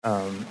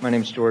My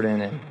name's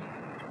Jordan, and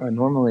I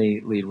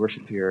normally lead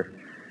worship here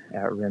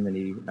at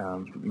Remedy.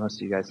 Most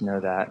of you guys know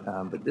that.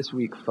 But this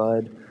week,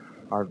 Fudd,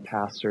 our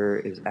pastor,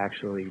 is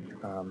actually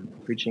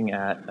preaching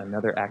at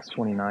another Acts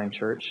 29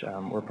 church.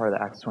 We're part of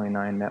the Acts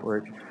 29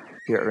 network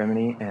here at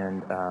Remedy,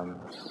 and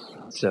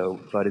so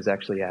Fudd is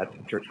actually at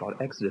a church called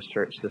Exodus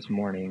Church this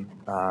morning,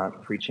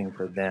 preaching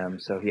for them.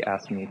 So he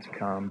asked me to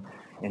come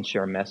and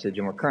share a message,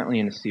 and we're currently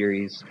in a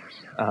series,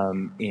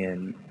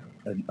 in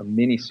a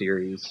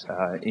mini-series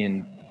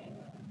in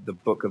the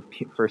book of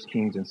First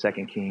Kings and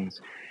Second Kings,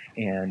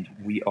 and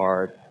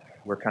we're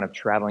kind of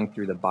traveling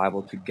through the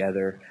Bible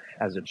together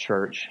as a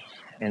church.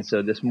 And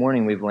so this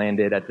morning we've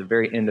landed at the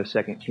very end of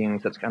Second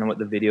Kings. That's kind of what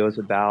the video is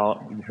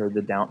about. You heard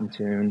the Downton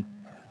tune,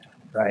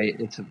 right?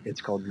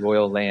 It's called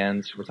Royal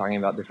Lands. We're talking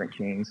about different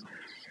kings.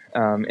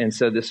 And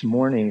so this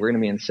morning we're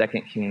going to be in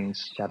Second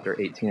Kings chapter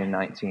 18 and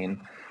 19.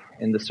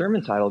 And the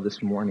sermon title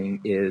this morning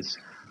is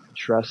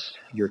Trust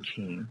Your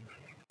King.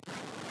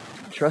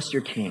 Trust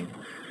Your King.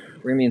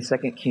 We're going to be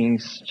in 2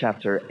 Kings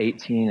chapter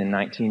 18 and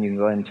 19. You can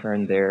go ahead and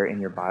turn there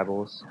in your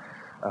Bibles,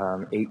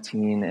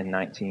 18 and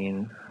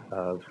 19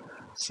 of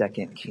 2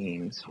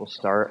 Kings. We'll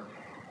start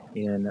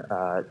in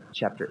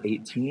chapter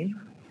 18.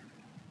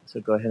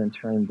 So go ahead and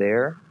turn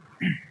there.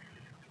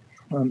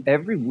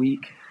 Every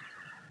week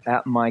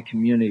at my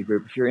community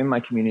group, if you're in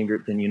my community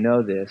group, then you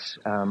know this.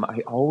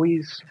 I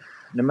always,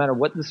 no matter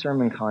what the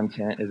sermon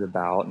content is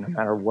about, no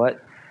matter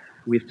what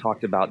we've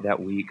talked about that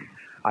week,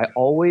 I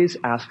always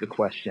ask a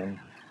question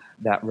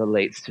that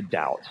relates to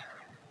doubt.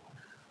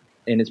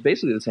 And it's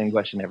basically the same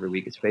question every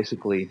week. It's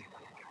basically,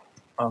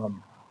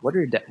 what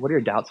are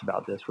your doubts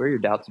about this? What are your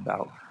doubts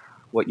about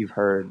what you've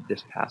heard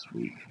this past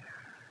week?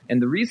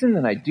 And the reason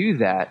that I do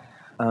that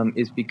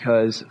is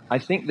because I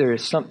think there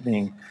is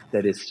something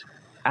that is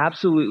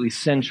absolutely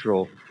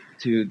central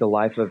to the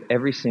life of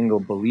every single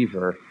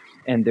believer.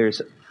 And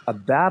there's a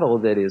battle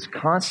that is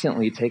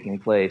constantly taking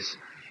place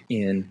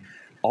in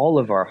all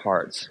of our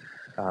hearts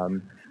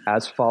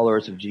as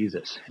followers of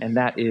Jesus, and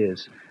that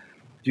is,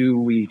 do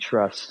we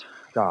trust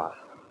God?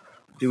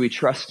 Do we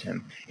trust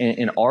Him?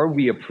 And are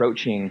we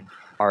approaching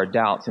our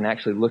doubts and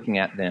actually looking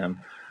at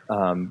them?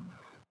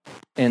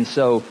 And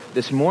so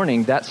this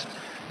morning, that's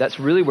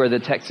really where the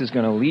text is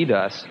going to lead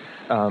us,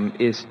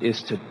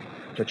 is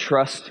to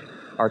trust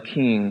our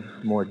King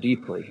more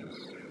deeply.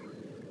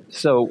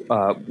 So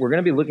we're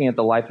going to be looking at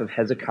the life of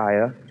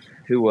Hezekiah,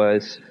 who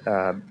was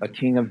a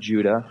king of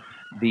Judah.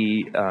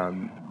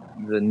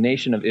 The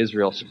nation of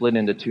Israel split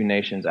into two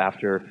nations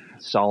after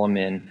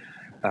Solomon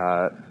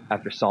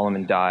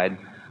died,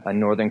 a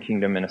northern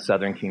kingdom and a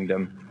southern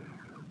kingdom.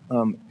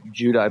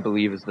 Judah, I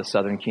believe, is the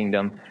southern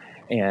kingdom,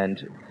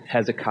 and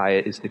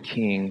Hezekiah is the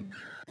king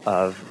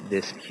of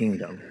this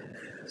kingdom.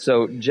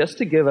 So just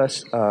to give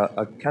us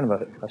a kind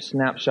of a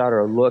snapshot or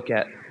a look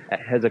at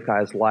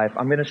Hezekiah's life,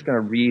 I'm just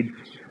going to read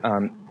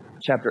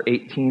chapter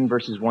 18,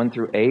 verses 1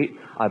 through 8.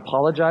 I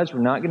apologize,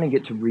 we're not going to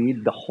get to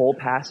read the whole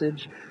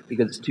passage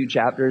because it's 2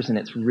 chapters and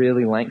it's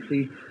really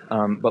lengthy,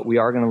 but we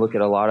are going to look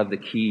at a lot of the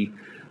key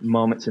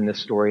moments in this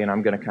story, and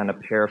I'm going to kind of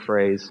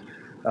paraphrase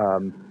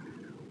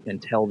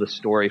and tell the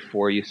story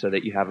for you so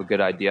that you have a good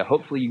idea.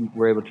 Hopefully you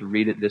were able to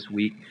read it this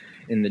week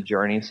in the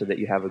journey so that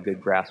you have a good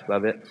grasp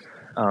of it.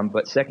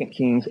 But 2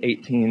 Kings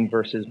 18,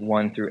 verses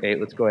 1 through 8,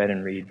 let's go ahead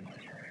and read.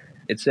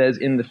 It says,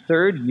 "In the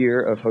 3rd year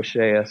of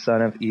Hoshea,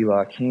 son of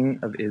Elah, king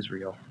of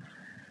Israel,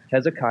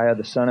 Hezekiah,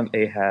 the son of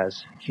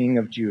Ahaz, king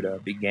of Judah,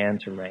 began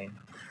to reign.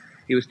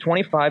 He was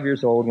 25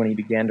 years old when he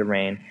began to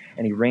reign,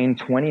 and he reigned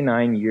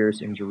 29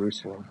 years in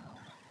Jerusalem.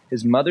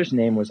 His mother's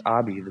name was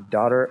Abi, the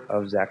daughter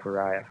of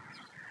Zechariah.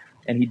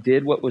 And he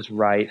did what was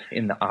right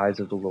in the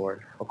eyes of the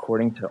Lord,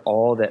 according to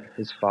all that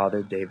his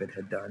father David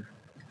had done.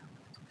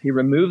 He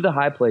removed the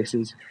high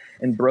places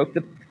and broke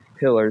the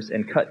pillars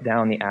and cut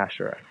down the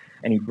Asherah.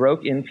 And he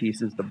broke in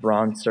pieces the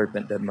bronze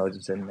serpent that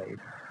Moses had made.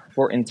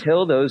 For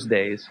until those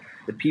days,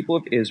 the people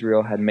of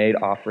Israel had made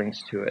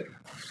offerings to it.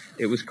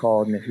 It was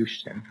called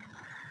Nehushtan.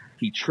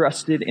 He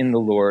trusted in the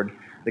Lord,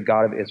 the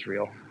God of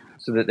Israel,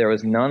 so that there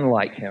was none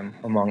like him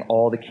among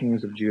all the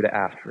kings of Judah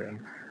after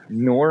him,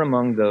 nor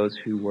among those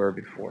who were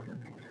before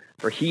him.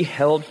 For he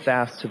held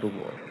fast to the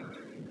Lord.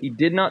 He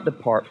did not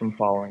depart from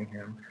following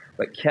him,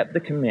 but kept the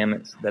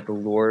commandments that the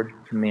Lord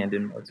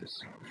commanded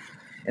Moses.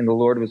 And the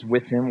Lord was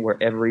with him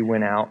wherever he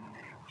went out.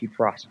 He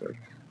prospered.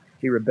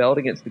 He rebelled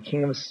against the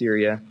king of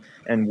Assyria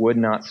and would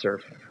not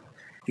serve him.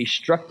 He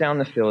struck down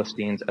the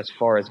Philistines as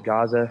far as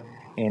Gaza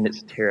and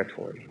its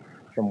territory,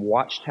 from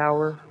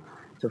watchtower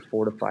to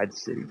fortified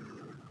city."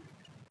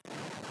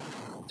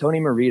 Tony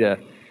Merida,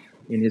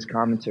 in his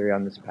commentary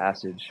on this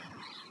passage,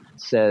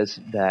 says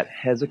that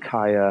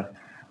Hezekiah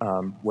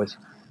was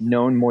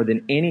known more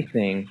than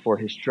anything for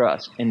his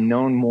trust, and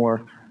known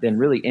more than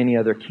really any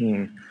other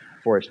king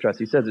for his trust.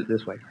 He says it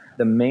this way: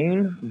 the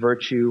main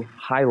virtue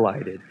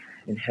highlighted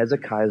in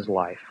Hezekiah's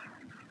life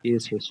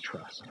is his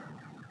trust.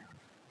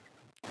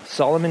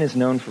 Solomon is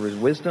known for his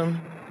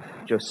wisdom.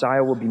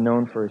 Josiah will be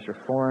known for his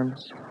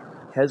reforms.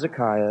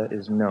 Hezekiah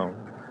is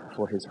known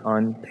for his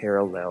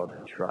unparalleled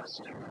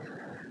trust.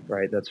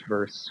 right? That's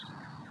verse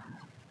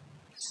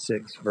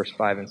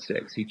 5 and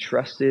 6. He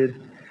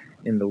trusted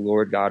in the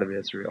Lord God of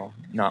Israel.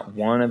 Not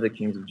one of the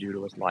kings of Judah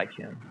was like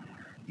him,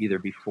 either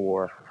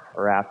before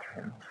or after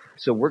him.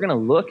 So we're going to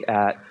look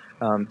at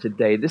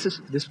today. This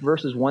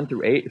verses 1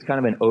 through 8. It's kind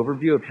of an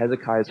overview of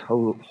Hezekiah's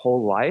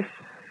whole life.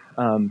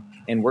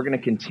 And we're going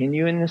to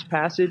continue in this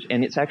passage,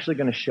 and it's actually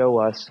going to show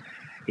us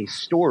a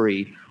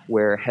story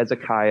where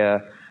Hezekiah,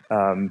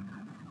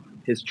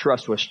 his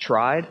trust was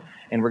tried,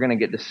 and we're going to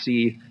get to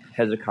see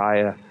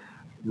Hezekiah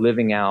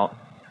living out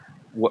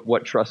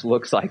what trust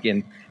looks like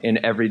in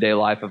everyday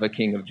life of a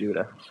king of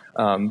Judah.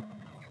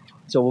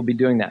 So we'll be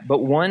doing that. But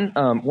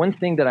one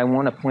thing that I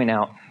want to point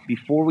out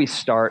before we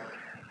start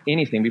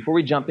anything, before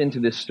we jump into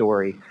this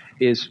story,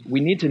 is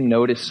we need to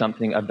notice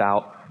something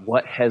about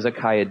what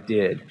Hezekiah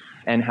did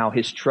and how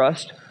his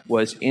trust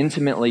was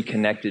intimately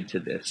connected to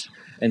this.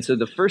 And so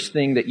the first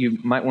thing that you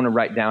might want to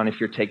write down if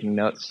you're taking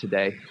notes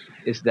today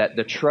is that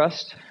the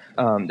trust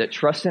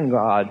in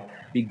God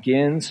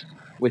begins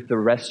with the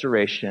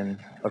restoration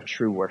of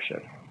true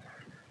worship.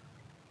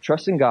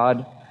 Trust in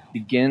God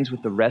begins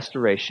with the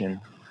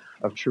restoration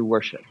of true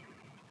worship.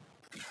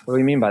 What do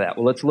we mean by that?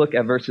 Well, let's look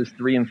at verses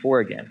 3 and 4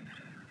 again.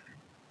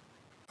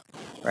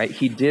 Right?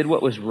 He did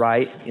what was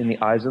right in the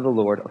eyes of the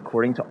Lord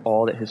according to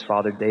all that his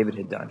father David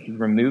had done. He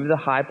removed the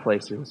high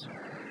places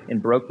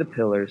and broke the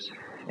pillars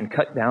and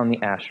cut down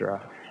the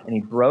Asherah, and he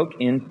broke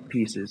in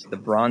pieces the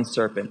bronze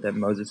serpent that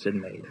Moses had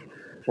made.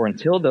 For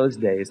until those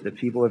days, the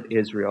people of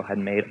Israel had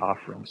made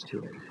offerings to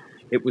it.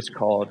 It was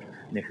called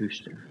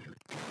Nehushtan.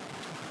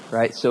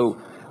 Right?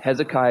 So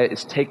Hezekiah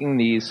is taking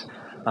these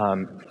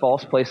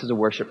false places of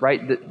worship,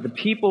 right? The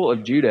people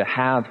of Judah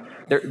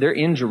they're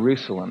in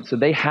Jerusalem, so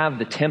they have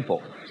the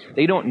temple.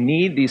 They don't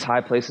need these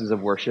high places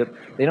of worship.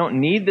 They don't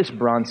need this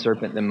bronze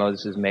serpent that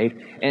Moses has made.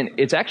 And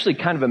it's actually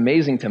kind of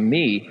amazing to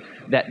me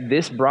that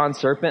this bronze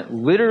serpent,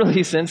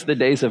 literally since the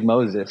days of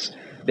Moses,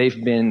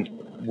 they've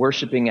been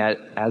worshiping it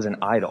as an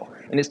idol.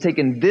 And it's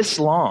taken this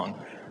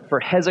long for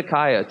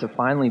Hezekiah to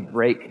finally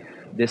break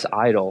this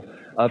idol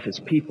of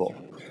his people.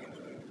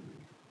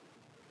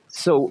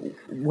 So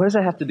what does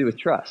that have to do with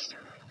trust?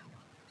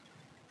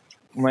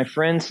 My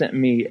friend sent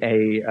me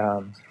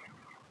a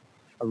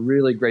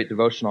really great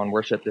devotional on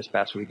worship this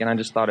past week, and I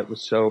just thought it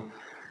was so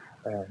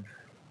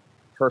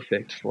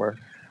perfect for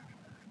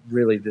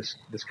really this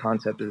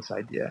concept of this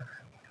idea.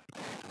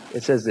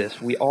 It says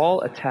this: we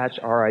all attach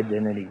our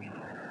identity,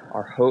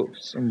 our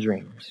hopes and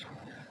dreams,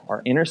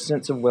 our inner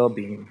sense of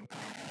well-being,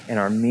 and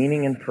our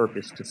meaning and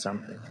purpose to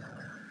something.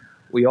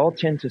 We all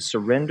tend to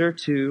surrender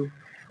to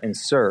and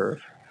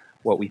serve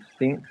what we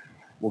think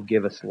will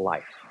give us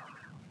life.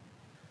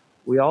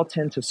 We all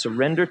tend to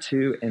surrender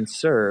to and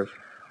serve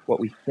what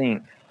we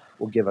think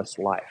will give us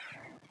life.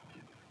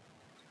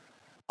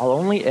 I'll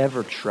only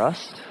ever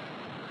trust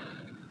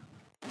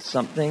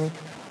something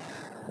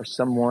or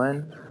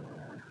someone.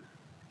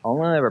 I'll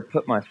only ever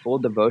put my full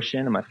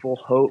devotion and my full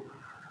hope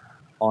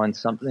on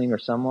something or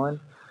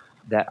someone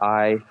that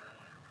I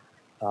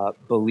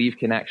believe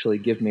can actually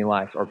give me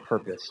life or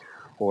purpose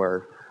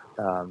or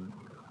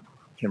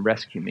can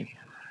rescue me.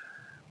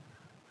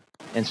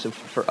 And so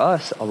for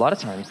us, a lot of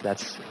times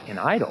that's an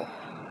idol.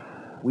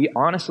 We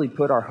honestly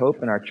put our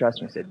hope and our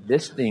trust and said,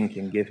 this thing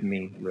can give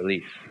me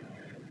relief.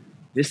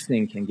 This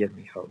thing can give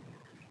me hope.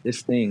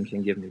 This thing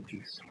can give me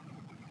peace.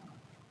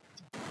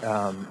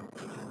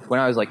 When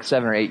I was like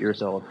 7 or 8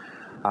 years old,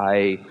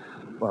 I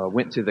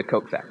went to the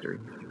Coke factory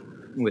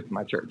with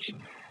my church.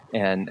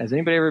 And has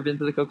anybody ever been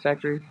to the Coke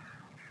factory?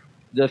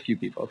 Just a few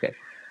people, okay.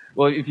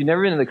 Well, if you've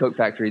never been to the Coke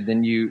factory,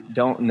 then you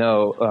don't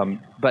know.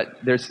 But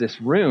there's this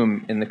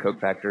room in the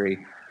Coke factory,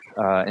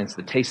 and it's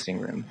the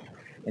tasting room.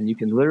 And you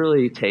can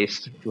literally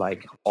taste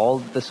like all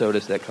the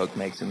sodas that Coke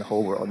makes in the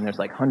whole world. And there's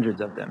like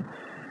hundreds of them.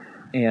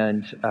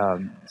 And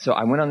so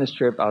I went on this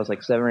trip. I was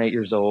like 7 or 8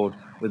 years old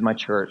with my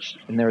church.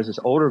 And there was this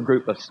older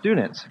group of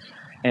students.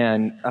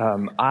 And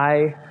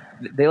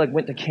they like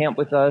went to camp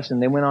with us,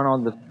 and they went on all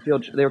the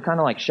field. They were kind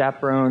of like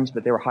chaperones,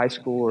 but they were high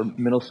school or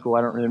middle school.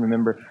 I don't really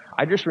remember.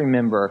 I just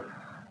remember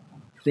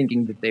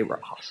thinking that they were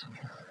awesome.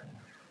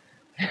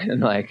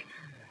 And like,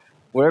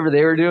 whatever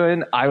they were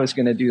doing, I was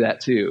going to do that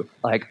too.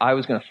 Like, I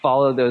was going to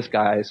follow those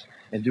guys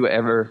and do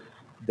whatever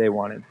they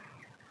wanted.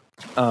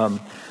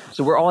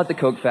 So we're all at the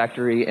Coke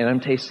factory, and I'm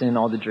tasting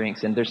all the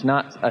drinks, and there's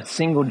not a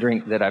single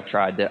drink that I've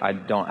tried that I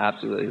don't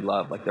absolutely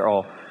love. Like, they're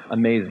all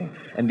amazing.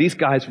 And these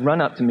guys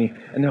run up to me,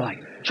 and they're like,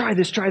 try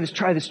this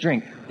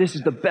drink. This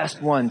is the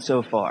best one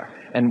so far.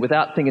 And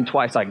without thinking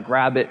twice, I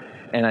grab it,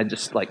 and I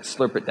just like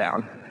slurp it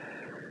down.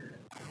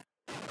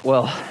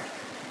 Well,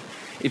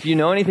 if you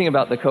know anything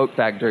about the Coke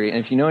factory,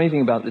 and if you know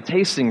anything about the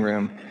tasting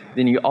room,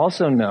 then you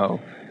also know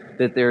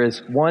that there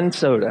is one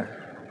soda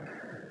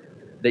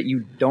that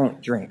you don't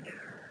drink.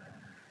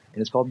 And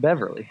it's called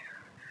Beverly.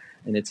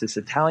 And it's this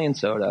Italian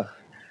soda.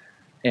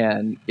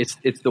 And it's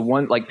the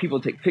one, like,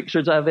 people take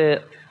pictures of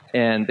it,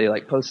 and they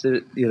like post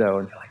it, and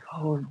they're like,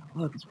 oh,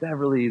 look, it's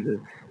Beverly, the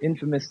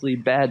infamously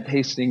bad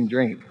tasting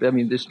drink. I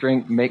mean, this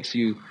drink makes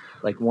you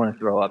like want to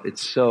throw up.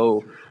 It's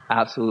so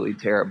absolutely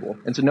terrible.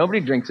 And so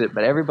nobody drinks it,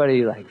 but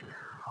everybody like,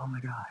 oh my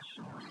gosh.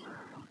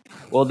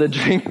 Well, the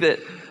drink that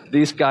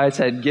these guys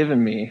had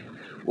given me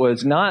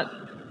was not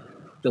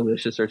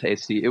delicious or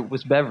tasty. It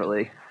was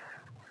Beverly.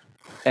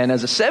 And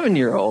as a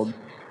 7-year-old,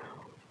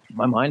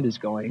 my mind is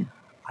going,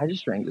 I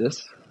just drank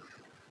this.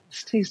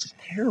 This tastes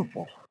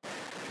terrible.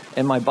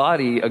 And my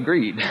body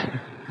agreed.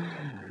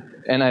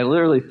 And I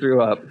literally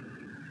threw up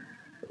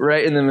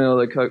right in the middle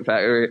of the Coke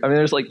factory. I mean,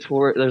 there's like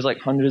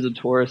hundreds of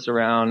tourists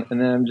around, and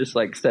then I'm just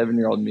like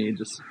 7-year-old me,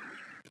 just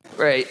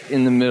right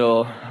in the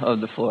middle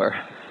of the floor.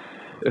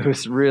 It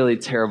was really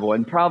terrible,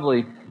 and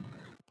probably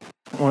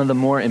one of the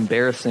more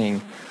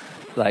embarrassing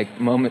like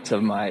moments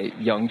of my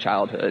young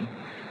childhood.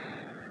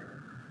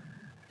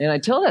 And I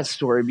tell that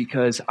story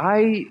because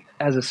I,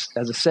 as a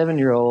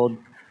 7-year-old,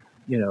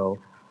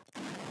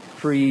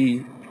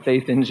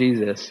 pre-faith in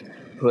Jesus,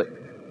 put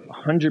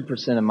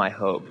 100% of my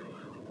hope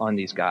on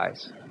these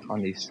guys,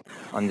 on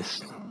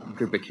this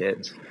group of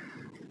kids.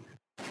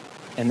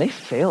 And they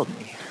failed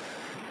me.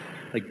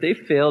 Like, they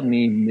failed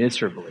me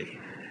miserably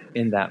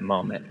in that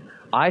moment.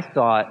 I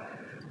thought,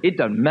 it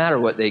doesn't matter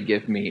what they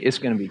give me, it's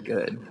going to be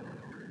good.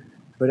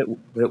 But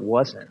it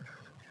wasn't.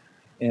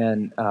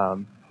 And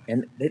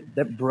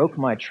that broke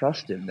my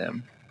trust in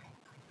them.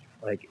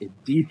 Like, it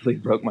deeply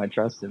broke my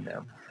trust in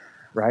them,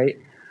 right?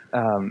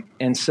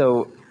 And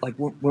so, like,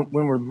 when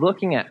we're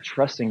looking at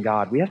trusting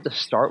God, we have to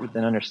start with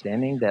an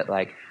understanding that,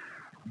 like,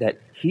 that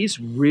He's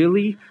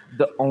really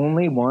the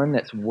only one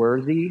that's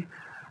worthy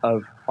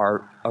of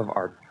our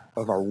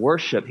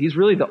worship. He's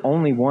really the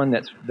only one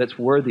that's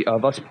worthy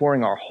of us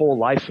pouring our whole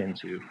life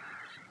into.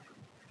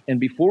 And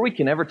before we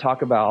can ever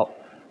talk about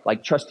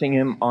like trusting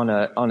Him on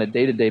a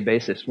day-to-day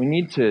basis, we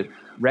need to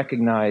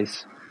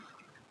recognize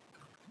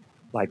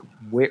like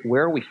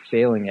where are we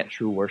failing at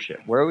true worship?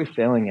 Where are we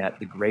failing at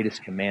the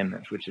greatest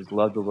commandments, which is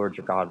love the Lord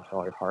your God with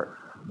all your heart,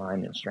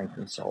 mind, and strength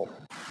and soul.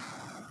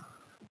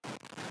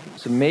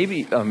 So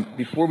maybe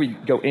before we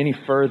go any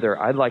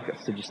further, I'd like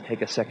us to just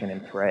take a second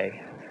and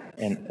pray,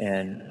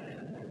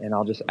 and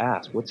I'll just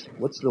ask,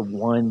 what's the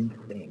one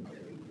thing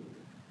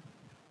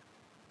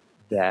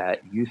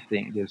that you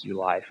think gives you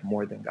life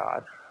more than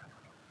God?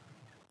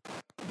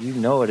 You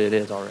know what it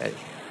is already.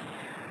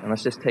 And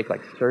let's just take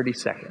like 30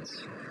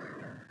 seconds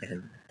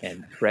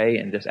and pray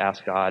and just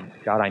ask God,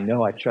 I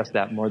know I trust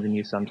that more than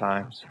you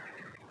sometimes.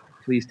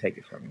 Please take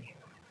it from me.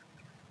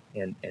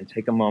 And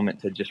take a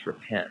moment to just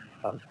repent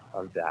of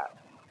that.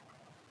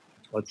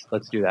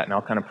 Let's do that, and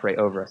I'll kind of pray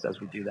over us as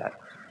we do that.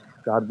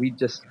 God, we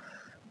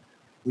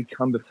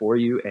come before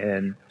you,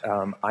 and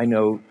I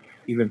know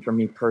even for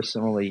me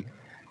personally,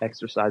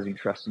 exercising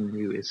trust in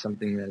you is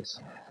something that is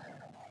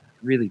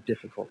really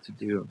difficult to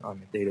do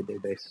on a day-to-day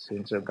basis.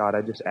 And so, God,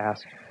 I just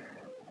ask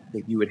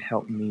that you would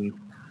help me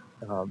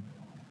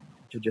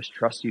to just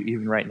trust you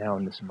even right now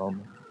in this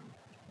moment.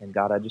 And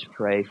God, I just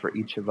pray for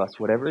each of us,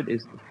 whatever it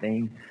is, the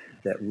thing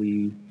that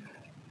we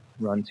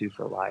run to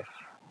for life,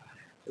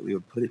 that we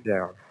would put it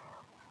down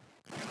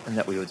and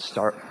that we would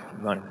start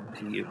running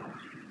to you.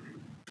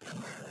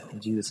 In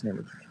Jesus'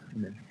 name,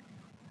 amen.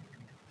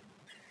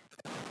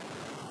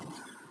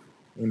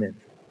 Amen.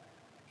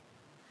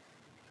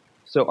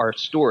 So our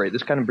story,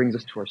 this kind of brings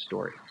us to our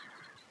story.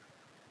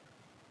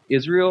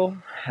 Israel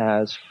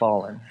has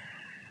fallen.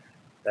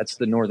 That's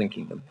the northern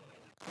kingdom.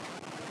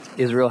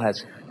 Israel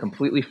has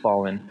completely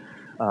fallen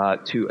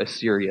to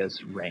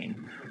Assyria's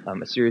reign.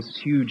 Assyria's a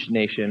huge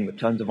nation with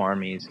tons of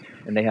armies,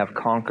 and they have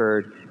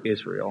conquered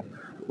Israel,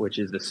 which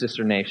is the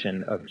sister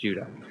nation of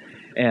Judah.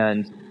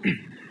 And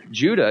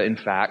Judah, in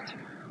fact,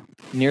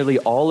 nearly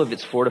all of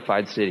its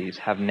fortified cities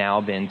have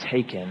now been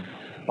taken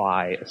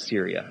by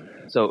Assyria.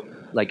 So,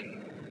 like,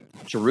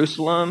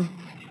 Jerusalem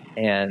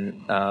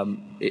and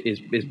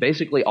is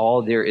basically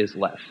all there is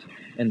left.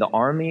 And the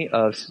army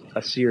of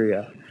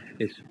Assyria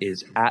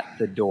is at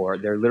the door.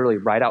 They're literally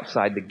right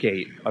outside the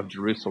gate of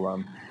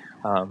Jerusalem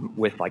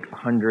with like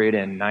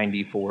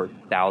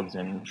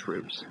 194,000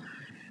 troops.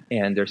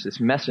 And there's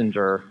this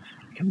messenger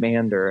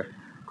commander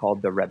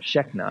called the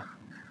Rebshekna,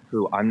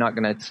 who I'm not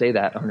going to say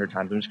that 100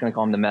 times. I'm just going to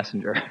call him the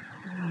messenger.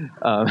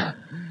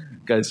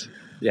 Because,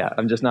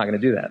 I'm just not going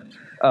to do that.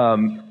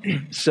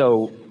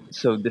 So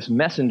this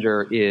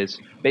messenger is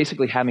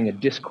basically having a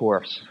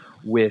discourse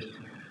with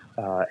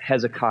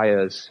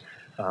Hezekiah's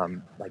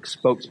like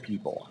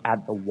spokespeople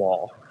at the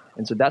wall.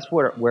 And so that's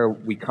where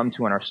we come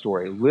to in our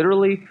story.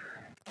 Literally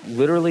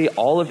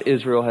all of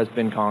Israel has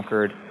been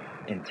conquered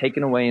and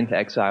taken away into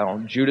exile.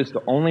 Judah's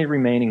the only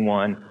remaining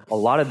one. A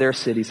lot of their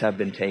cities have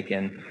been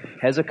taken.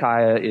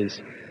 Hezekiah is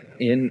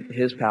in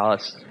his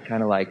palace,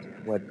 kind of like,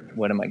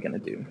 what am I going to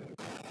do?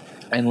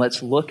 And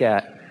let's look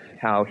at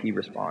how he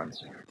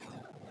responds.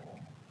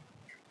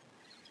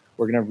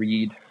 We're going to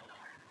read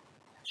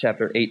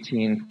chapter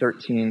 18,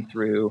 13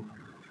 through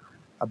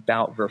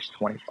about verse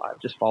 25.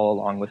 Just follow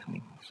along with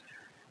me.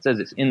 It says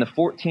this: In the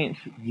 14th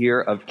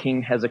year of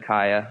King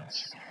Hezekiah,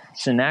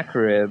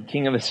 Sennacherib,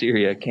 king of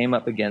Assyria, came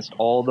up against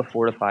all the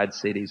fortified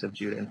cities of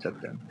Judah and took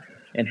them.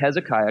 And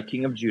Hezekiah,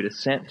 king of Judah,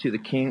 sent to the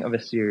king of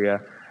Assyria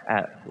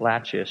at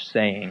Lachish,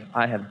 saying,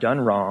 I have done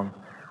wrong.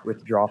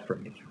 withdraw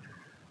from me.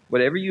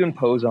 Whatever you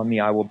impose on me,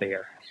 I will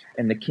bear."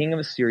 And the king of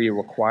Assyria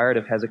required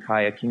of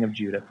Hezekiah, king of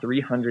Judah,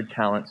 300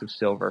 talents of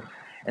silver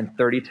and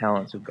 30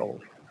 talents of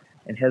gold.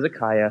 And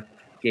Hezekiah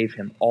gave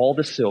him all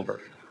the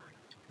silver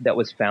that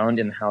was found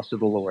in the house of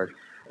the Lord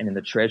and in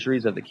the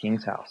treasuries of the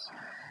king's house.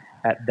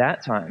 At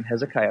that time,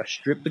 Hezekiah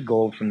stripped the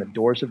gold from the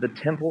doors of the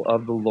temple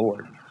of the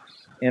Lord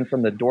and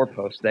from the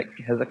doorposts that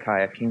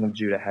Hezekiah, king of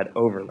Judah, had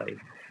overlaid,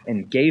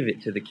 and gave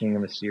it to the king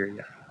of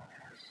Assyria.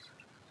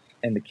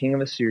 And the king of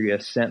Assyria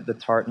sent the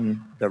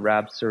Tartan, the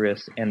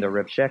Rabsaris, and the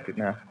Rabshakeh,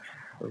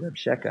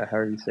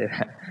 however you say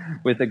that,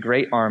 with a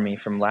great army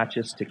from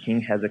Lachish to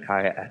King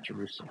Hezekiah at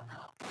Jerusalem.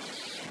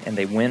 And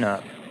they went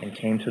up and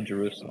came to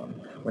Jerusalem.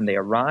 When they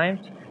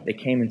arrived, they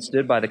came and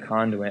stood by the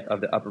conduit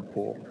of the upper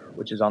pool,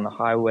 which is on the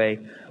highway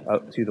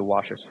to the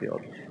washer's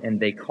field. And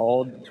they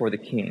called for the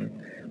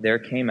king. There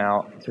came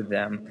out to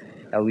them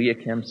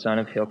Eliakim, son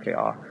of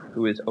Hilkiah,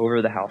 who is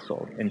over the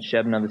household, and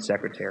Shebna the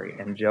secretary,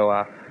 and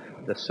Joah,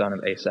 the son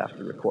of Asaph,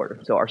 the recorder.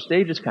 So our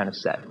stage is kind of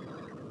set.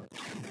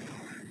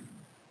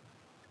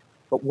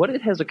 But what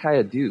did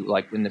Hezekiah do,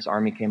 like when this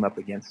army came up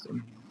against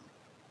him?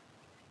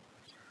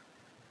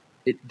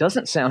 It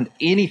doesn't sound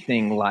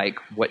anything like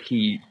what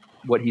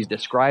he's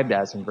described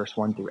as in verse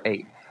 1 through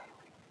 8.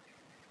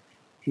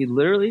 He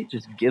literally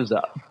just gives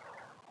up.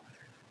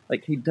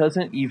 Like, he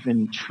doesn't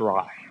even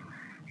try.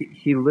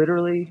 He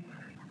literally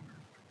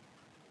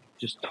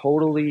just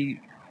totally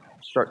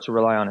starts to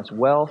rely on his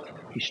wealth.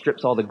 He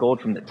strips all the gold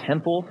from the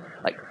temple,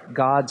 like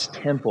God's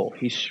temple.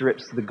 He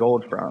strips the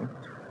gold from.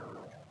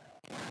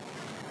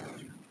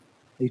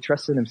 He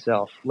trusted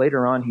himself.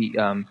 Later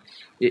on,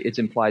 it's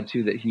implied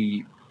too that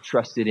he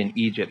trusted in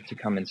Egypt to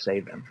come and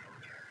save him.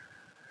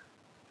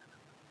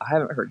 I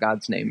haven't heard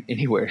God's name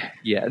anywhere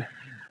yet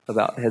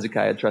about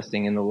Hezekiah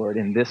trusting in the Lord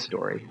in this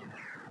story.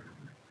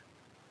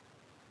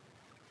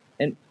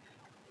 And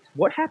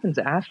what happens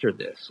after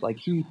this? Like,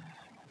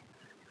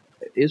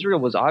 Israel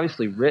was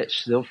obviously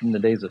rich still from the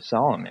days of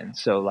Solomon.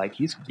 So, like,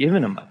 he's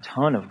given them a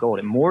ton of gold,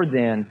 and more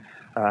than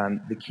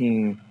the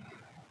king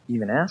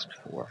even asked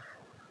for.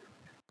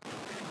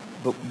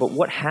 But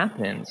what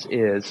happens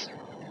is,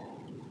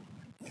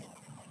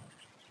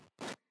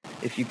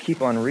 if you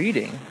keep on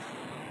reading,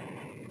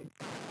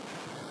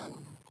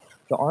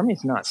 the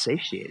army's not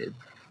satiated.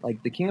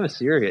 Like, the king of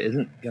Assyria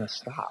isn't going to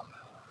stop.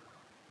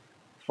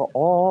 For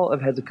all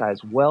of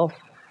Hezekiah's wealth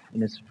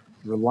and his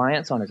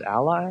reliance on his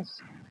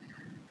allies,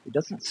 it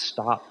doesn't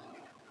stop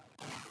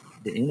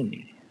the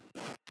enemy.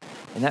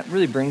 And that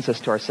really brings us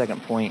to our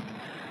second point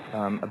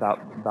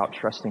about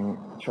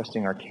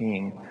trusting our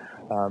king.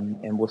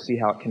 And we'll see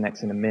how it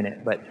connects in a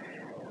minute. But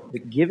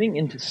giving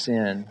into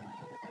sin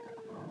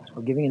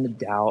or giving into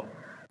doubt,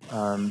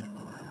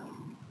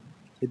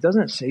 it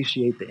doesn't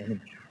satiate the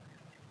enemy.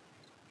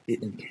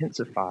 It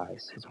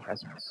intensifies his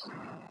presence.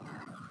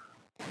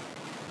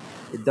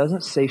 It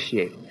doesn't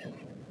satiate him.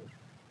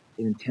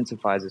 It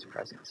intensifies his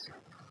presence.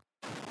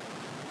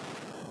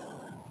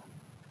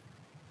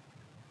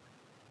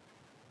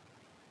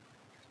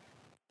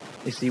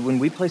 You see, when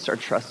we place our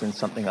trust in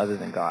something other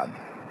than God,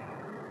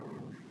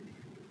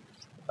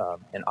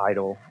 an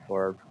idol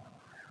or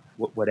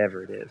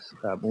whatever it is,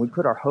 when we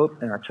put our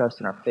hope and our trust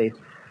and our faith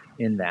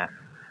in that,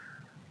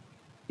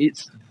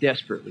 it's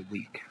desperately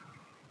weak.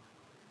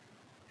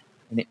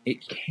 And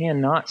it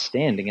cannot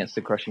stand against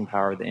the crushing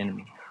power of the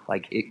enemy.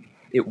 Like,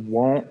 it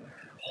won't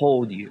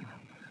hold you.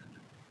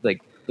 Like,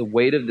 the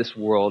weight of this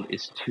world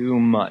is too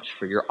much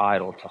for your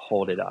idol to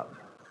hold it up.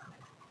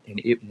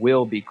 And it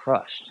will be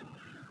crushed.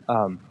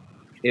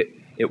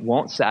 It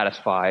won't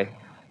satisfy.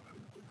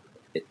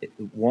 It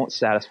won't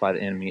satisfy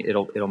the enemy.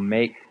 It'll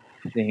make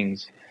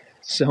things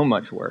so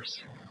much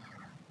worse.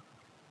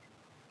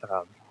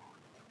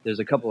 There's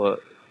a couple of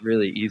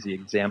really easy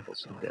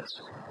examples of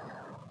this.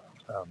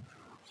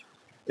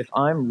 If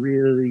I'm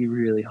really,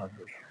 really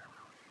hungry,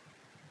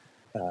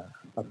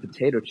 a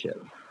potato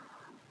chip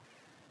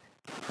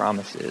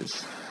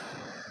promises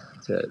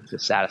to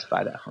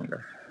satisfy that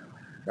hunger,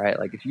 right?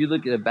 Like, if you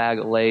look at a bag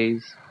of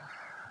Lay's,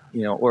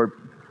 or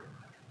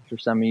for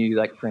some of you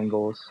like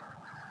Pringles,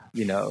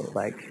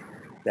 like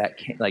that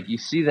can, like, you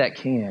see that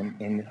can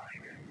and you're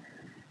like,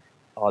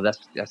 oh,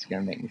 that's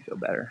gonna make me feel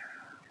better.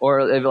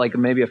 Or if, like,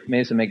 maybe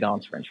some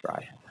McDonald's French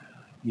fry,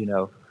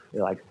 you're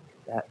like,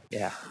 that,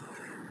 yeah.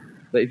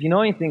 But if you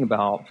know anything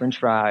about French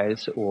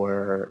fries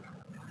or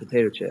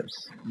potato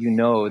chips, you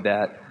know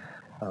that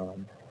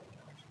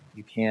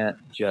you can't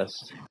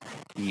just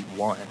eat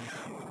one,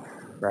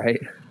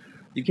 right?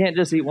 You can't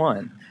just eat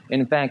one.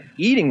 And in fact,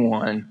 eating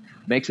one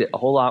makes it a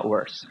whole lot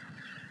worse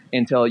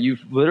until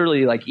you've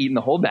literally, like, eaten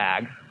the whole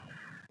bag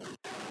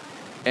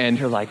and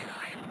you're like,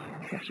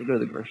 I should go to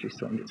the grocery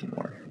store and get some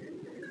more.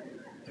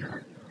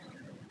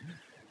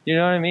 You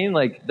know what I mean?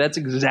 Like, that's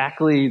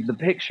exactly the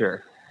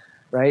picture,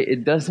 right?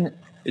 It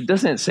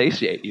doesn't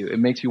satiate you. It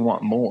makes you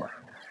want more.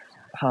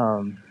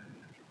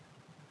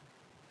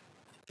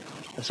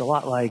 It's a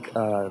lot like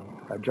a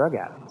drug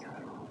addict,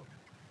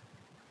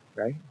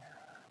 right?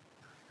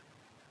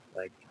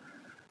 Like,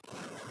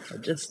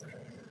 just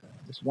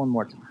one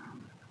more time.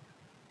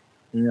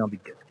 and then I'll be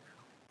good.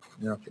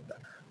 And then I'll feel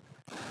better.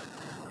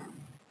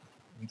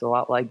 It's a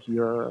lot like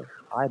your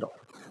idol.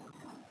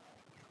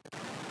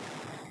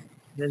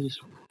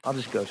 I'll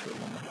just go to it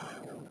one more time.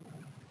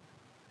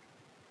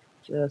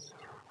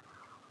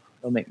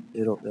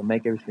 They'll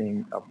make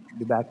everything. I'll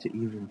be back to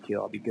even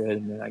keel. I'll be good,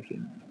 and then I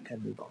can kind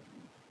of move on.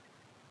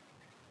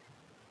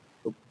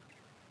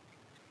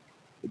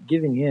 But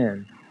giving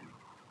in,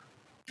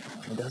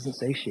 it doesn't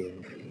satiate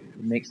you.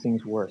 It makes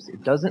things worse.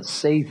 It doesn't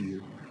save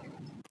you.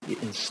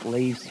 It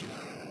enslaves you.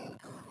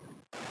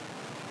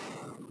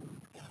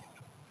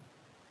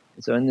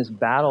 And so in this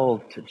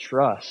battle to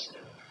trust,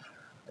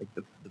 like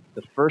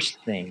the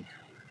first thing,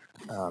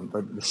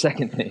 or the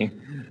second thing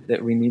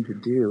that we need to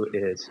do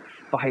is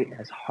fight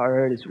as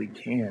hard as we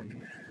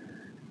can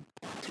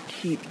to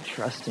keep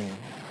trusting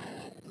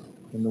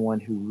in the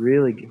one who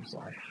really gives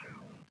life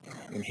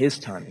in his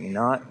timing,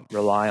 not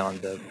rely on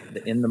the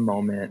in the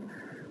moment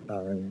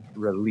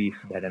relief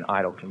that an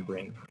idol can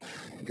bring.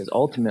 Because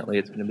ultimately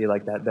it's going to be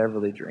like that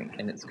Beverly drink,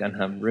 and it's going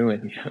to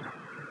ruin you.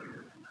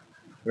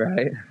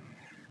 Right?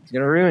 It's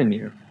going to ruin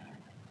you.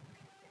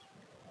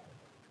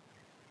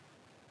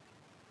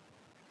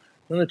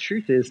 And the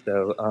truth is,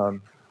 though,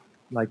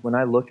 like when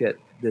I look at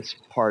this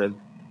part of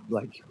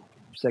like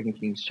 2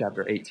 Kings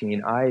chapter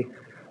 18, I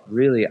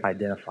really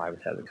identify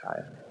with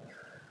Hezekiah.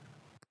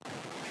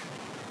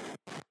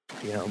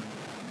 You know,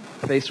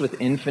 faced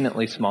with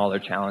infinitely smaller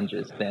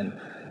challenges than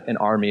an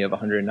army of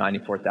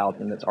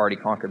 194,000 that's already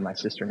conquered my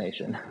sister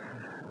nation.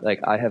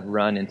 Like, I have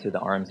run into the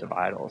arms of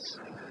idols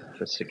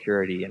for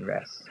security and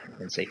rest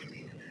and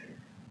safety.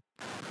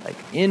 Like,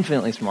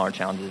 infinitely smaller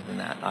challenges than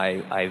that.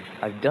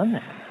 I've done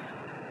that.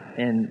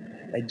 And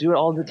I do it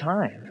all the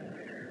time.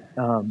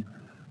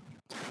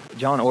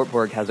 John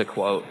Ortberg has a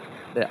quote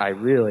that I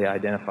really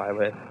identify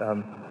with,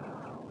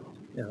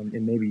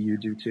 and maybe you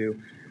do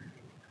too.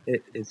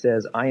 It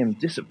says, "I am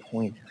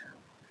disappointed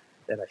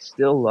that I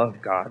still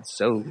love God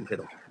so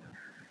little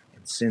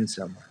and sin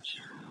so much.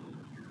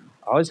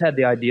 I always had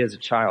the idea as a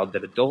child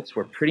that adults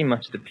were pretty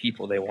much the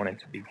people they wanted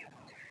to be.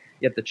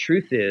 Yet the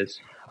truth is,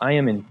 I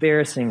am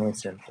embarrassingly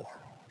sinful.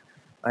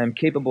 I am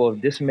capable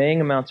of dismaying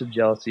amounts of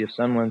jealousy if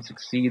someone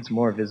succeeds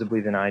more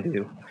visibly than I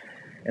do,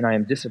 and I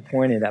am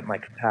disappointed at my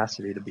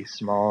capacity to be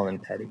small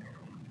and petty.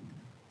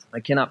 I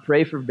cannot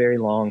pray for very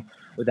long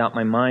without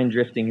my mind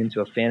drifting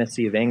into a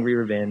fantasy of angry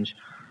revenge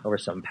over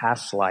some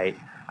past slight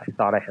I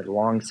thought I had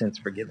long since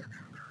forgiven,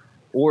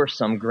 or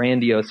some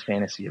grandiose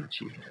fantasy of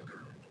achievement.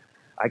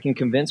 I can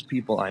convince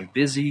people I'm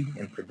busy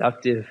and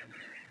productive,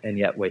 and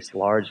yet waste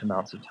large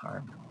amounts of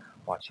time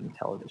watching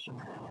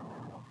television."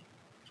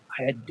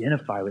 I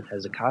identify with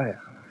Hezekiah.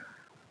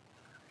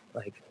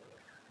 Like,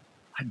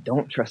 I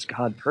don't trust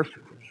God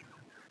perfectly.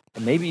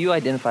 And maybe you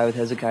identify with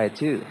Hezekiah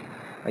too.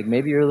 Like,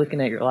 maybe you're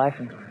looking at your life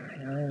and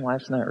going,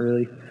 life's not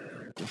really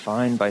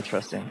defined by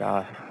trusting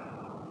God.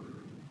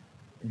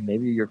 And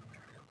maybe you're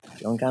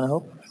feeling kind of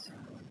hopeless.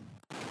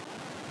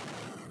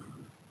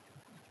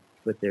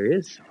 But there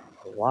is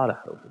a lot of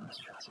hope in this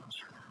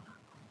passage.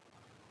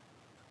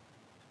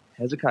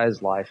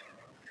 Hezekiah's life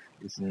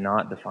is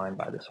not defined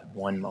by this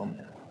one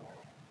moment.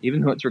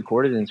 Even though it's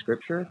recorded in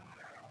Scripture,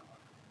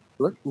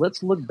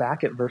 let's look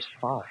back at verse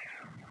 5.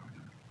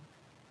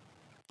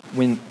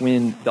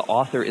 When the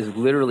author is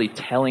literally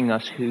telling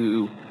us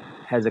who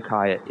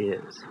Hezekiah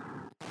is.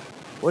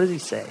 What does he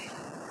say?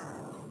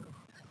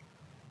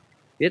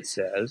 It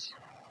says,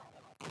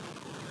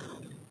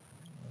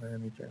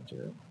 let me turn to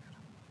it.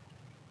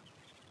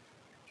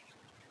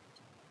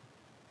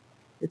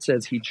 It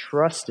says he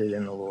trusted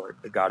in the Lord,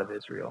 the God of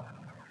Israel,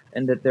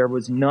 and that there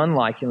was none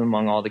like him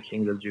among all the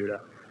kings of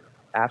Judah,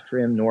 after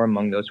him nor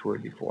among those who were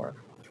before him.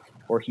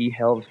 For he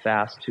held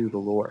fast to the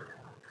Lord.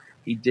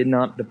 He did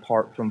not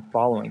depart from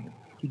following him.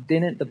 He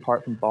didn't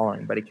depart from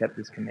following, but he kept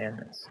his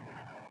commandments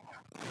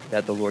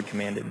that the Lord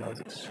commanded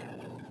Moses.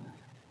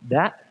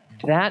 That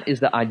is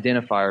the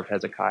identifier of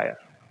Hezekiah,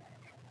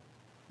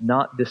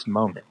 not this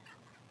moment.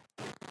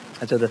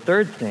 And so the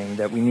third thing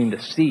that we need to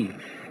see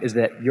is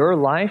that your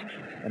life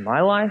and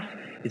my life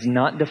is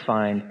not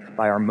defined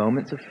by our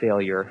moments of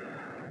failure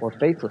or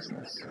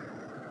faithlessness.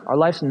 Our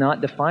life's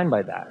not defined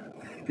by that.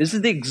 This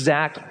is the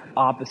exact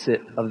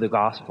opposite of the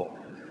gospel.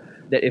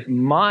 That if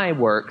my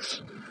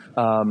works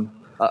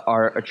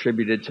are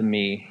attributed to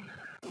me,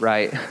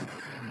 right,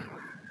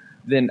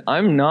 then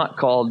I'm not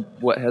called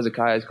what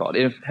Hezekiah is called.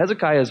 If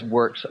Hezekiah's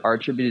works are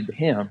attributed to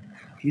him,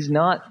 he's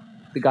not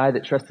the guy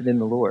that trusted in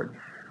the Lord.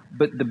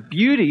 But the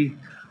beauty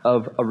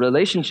of a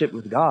relationship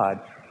with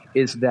God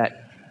is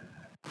that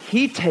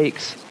he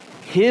takes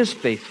his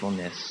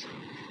faithfulness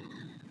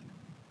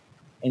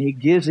and he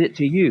gives it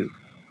to you.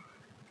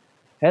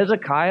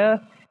 Hezekiah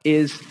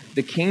is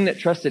the king that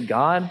trusted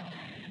God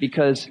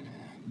because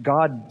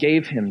God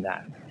gave him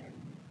that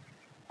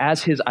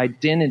as his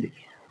identity.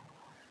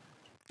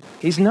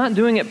 He's not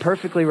doing it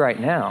perfectly right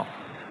now,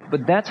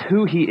 but that's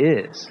who he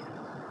is.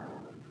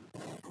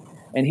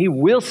 And he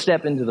will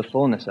step into the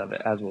fullness of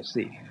it, as we'll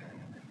see,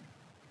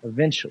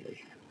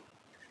 eventually.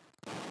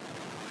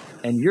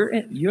 And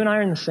you and I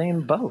are in the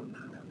same boat.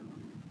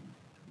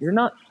 You're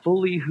not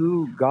fully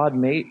who God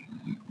made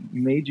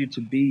you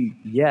to be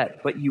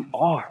yet, but you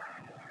are.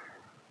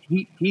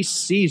 He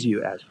sees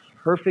you as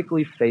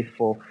perfectly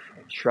faithful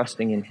and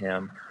trusting in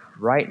him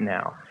right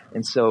now.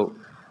 And so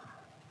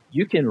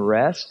you can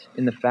rest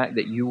in the fact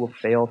that you will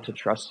fail to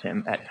trust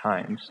him at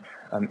times.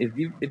 If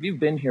you've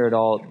been here at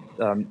all,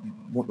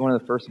 one of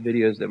the first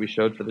videos that we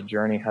showed for the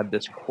journey had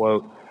this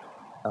quote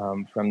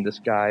from this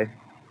guy,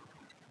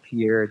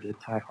 Pierre de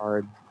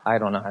Teilhard. I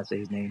don't know how to say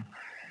his name.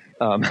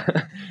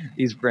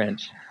 He's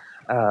French.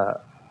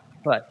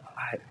 But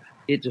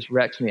it just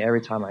wrecks me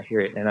every time I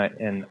hear it.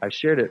 And I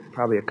shared it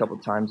probably a couple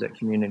times at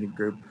community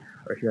group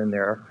or here and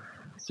there,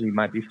 so you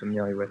might be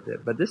familiar with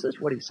it. But this is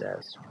what he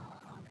says.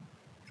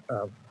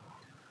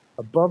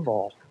 Above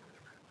all,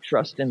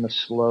 trust in the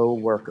slow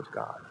work of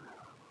God.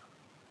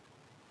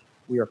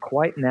 We are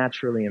quite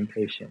naturally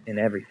impatient in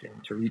everything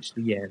to reach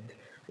the end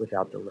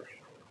without delay.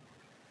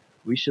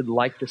 We should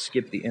like to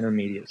skip the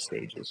intermediate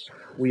stages.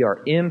 We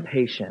are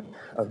impatient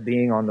of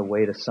being on the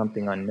way to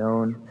something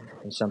unknown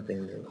and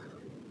something new.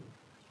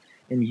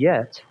 And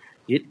yet,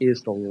 it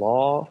is the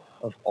law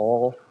of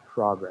all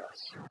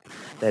progress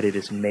that it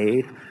is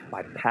made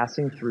by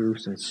passing through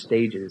some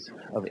stages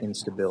of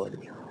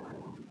instability,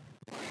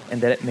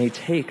 and that it may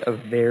take a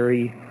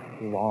very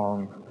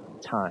long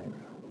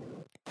time.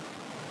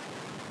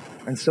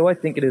 And so I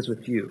think it is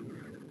with you.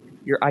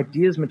 Your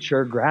ideas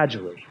mature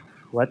gradually.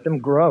 Let them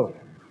grow.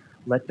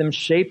 Let them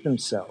shape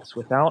themselves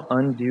without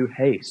undue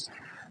haste.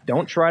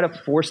 Don't try to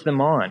force them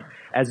on,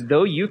 as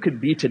though you could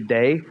be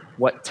today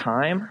what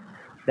time,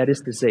 that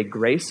is to say,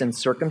 grace and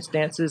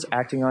circumstances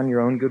acting on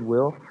your own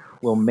goodwill,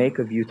 will make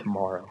of you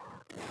tomorrow.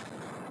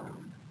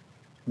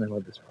 And I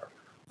love this part.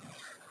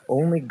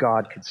 Only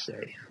God could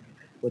say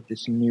what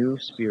this new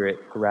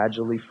spirit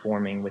gradually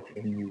forming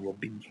within you will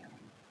be.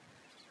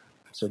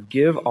 So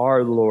give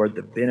our Lord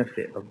the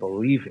benefit of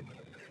believing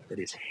that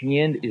his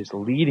hand is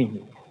leading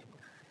you,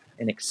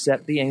 and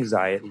accept the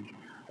anxiety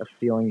of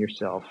feeling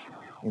yourself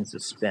in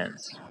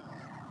suspense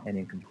and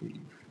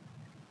incomplete.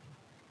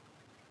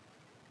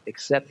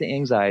 Accept the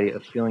anxiety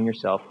of feeling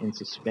yourself in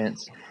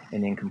suspense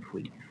and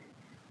incomplete.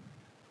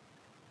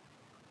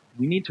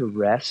 We need to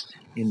rest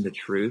in the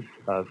truth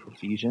of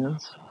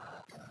Ephesians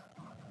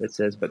that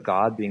says, but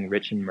God, being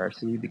rich in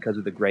mercy, because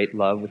of the great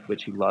love with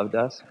which he loved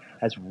us,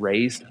 has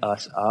raised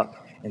us up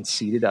and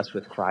seated us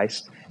with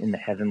Christ in the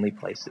heavenly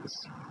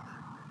places.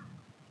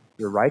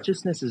 Your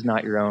righteousness is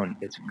not your own,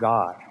 it's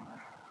God.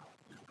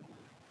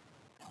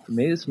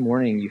 Maybe this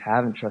morning you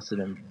haven't trusted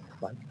him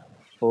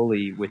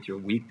fully with your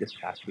week this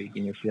past week,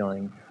 and you're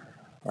feeling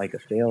like a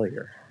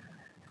failure.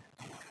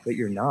 But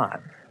you're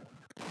not.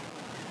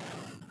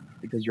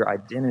 Because your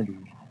identity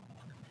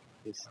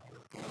is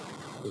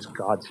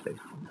God's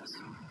faithfulness,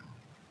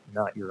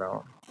 not your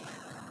own.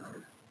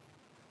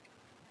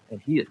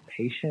 And he is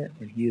patient,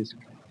 and he's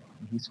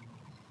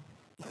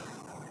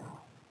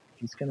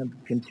going to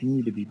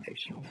continue to be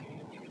patient.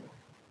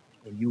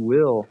 And you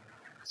will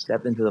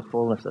step into the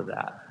fullness of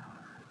that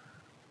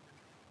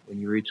when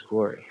you reach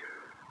glory.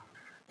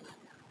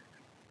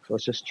 So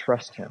let's just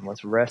trust him.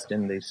 Let's rest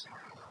in this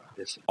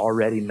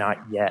already not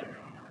yet.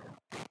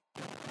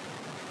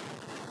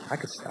 I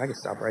could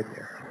stop right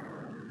there.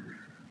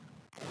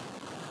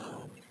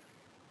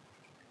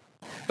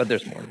 But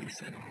there's more to be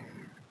said.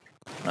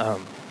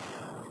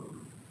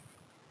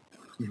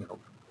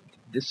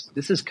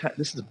 This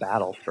is a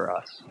battle for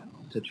us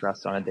to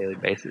trust on a daily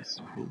basis.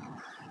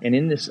 And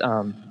in this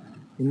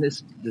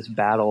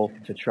battle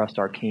to trust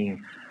our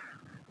King,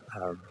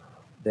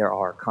 there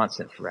are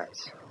constant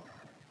threats.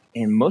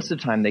 And most of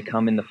the time they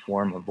come in the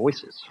form of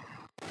voices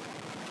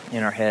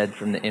in our head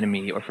from the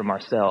enemy or from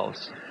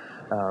ourselves.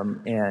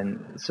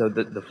 And so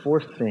the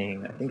fourth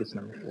thing, I think it's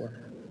number 4,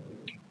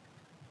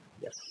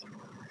 yes,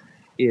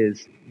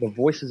 is the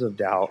voices of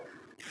doubt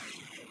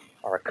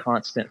are a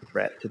constant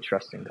threat to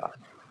trusting God.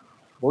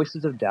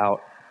 Voices of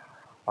doubt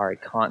are a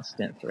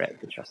constant threat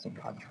to trusting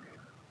God.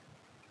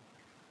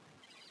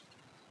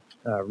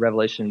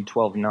 Revelation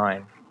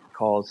 12:9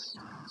 calls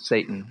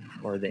Satan,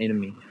 or the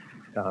enemy,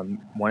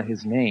 one of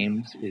his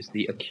names is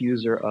the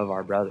accuser of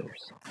our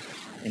brothers.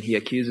 And he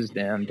accuses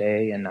them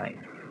day and night.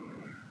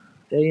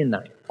 Day and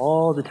night.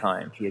 All the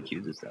time he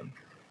accuses them.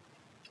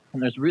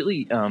 And there's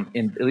really,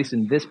 at least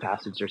in this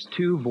passage, there's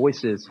 2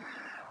 voices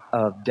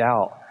of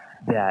doubt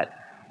that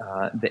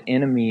the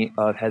enemy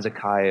of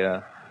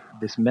Hezekiah,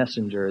 this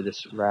messenger,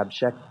 this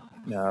Rabshakeh,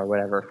 or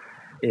whatever,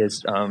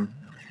 is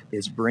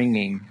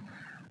bringing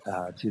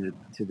to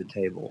the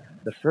table.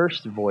 The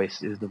first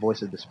voice is the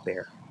voice of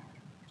despair.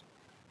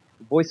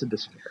 The voice of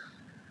despair.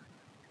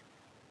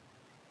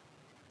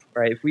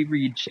 Right? If we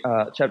read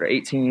chapter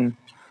 18,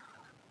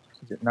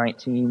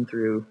 19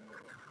 through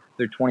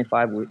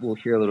 25, we'll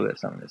hear a little bit of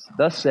some of this.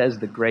 Thus says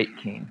the great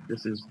king.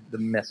 This is the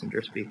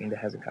messenger speaking to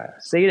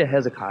Hezekiah. Say to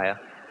Hezekiah,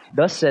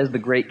 thus says the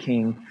great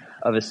king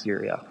of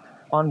Assyria,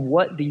 on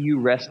what do you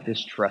rest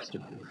this trust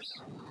of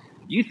yours?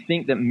 You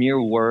think that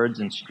mere words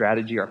and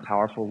strategy are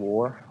powerful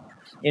war?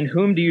 In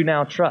whom do you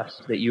now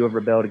trust that you have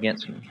rebelled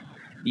against me?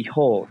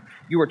 Behold,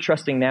 you are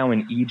trusting now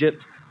in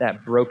Egypt,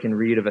 that broken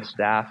reed of a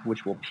staff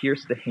which will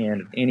pierce the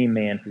hand of any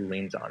man who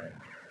leans on it.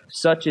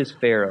 Such is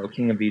Pharaoh,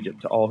 king of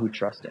Egypt, to all who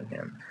trust in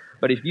him.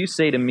 But if you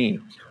say to me,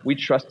 we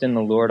trust in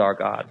the Lord our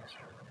God,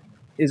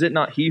 is it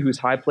not he whose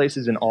high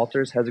places and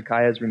altars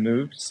Hezekiah has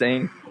removed,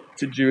 saying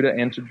to Judah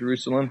and to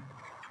Jerusalem,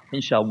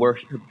 you shall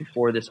worship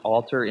before this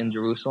altar in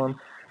Jerusalem?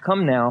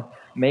 Come now,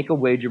 make a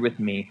wager with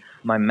me,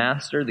 my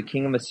master, the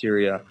king of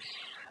Assyria.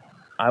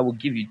 I will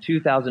give you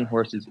 2,000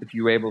 horses if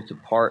you are able to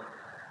part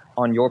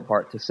on your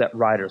part to set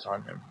riders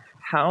on them.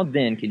 How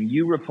then can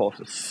you repulse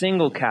a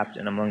single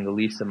captain among the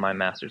least of my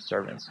master's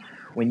servants,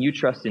 when you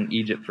trust in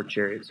Egypt for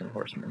chariots and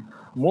horsemen?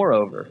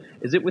 Moreover,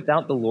 is it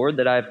without the Lord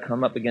that I have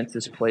come up against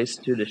this place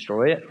to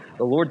destroy it?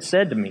 The Lord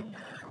said to me,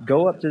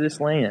 go up to this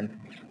land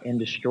and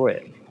destroy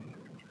it.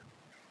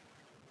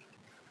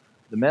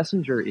 The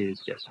messenger is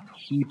just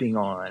heaping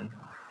on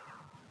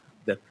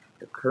the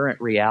current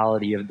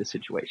reality of the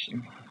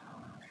situation,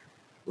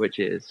 which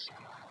is,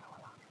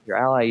 your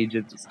ally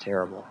Egypt is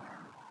terrible.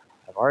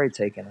 I've already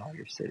taken all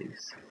your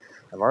cities.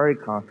 I've already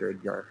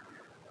conquered your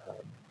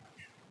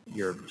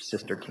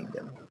sister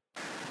kingdom.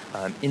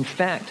 In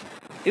fact,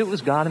 it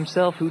was God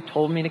himself who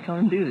told me to come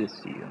and do this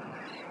to you.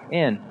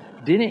 And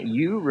didn't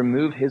you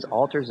remove his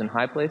altars and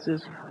high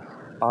places?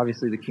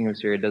 Obviously, the king of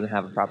Syria doesn't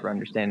have a proper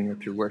understanding of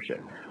true worship.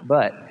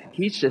 But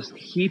he's just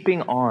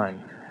heaping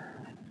on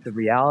the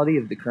reality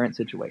of the current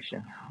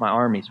situation. My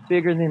army's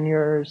bigger than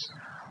yours.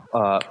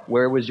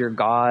 Where was your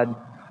God?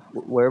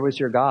 Where was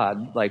your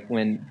God? Like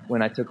when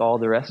I took all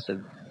the rest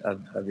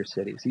of your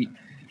cities.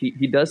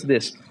 He does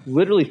this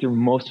literally through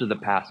most of the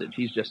passage.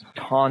 He's just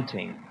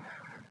taunting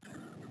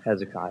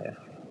Hezekiah.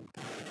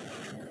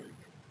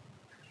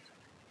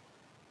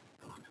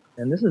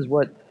 And this is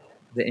what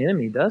the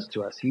enemy does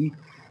to us. He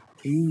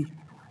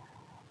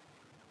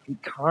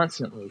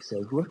constantly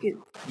says,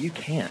 you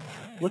can't.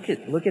 Look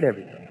at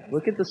everything.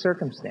 Look at the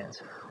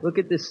circumstance. Look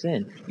at this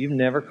sin. You've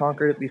never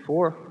conquered it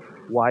before.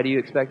 Why do you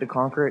expect to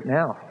conquer it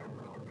now?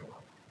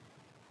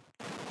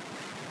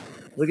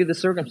 Look at the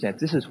circumstance.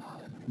 This is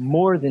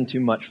more than too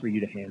much for you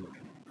to handle.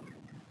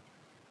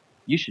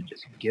 You should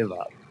just give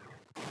up.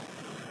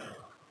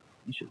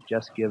 You should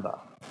just give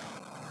up.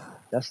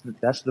 That's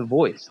the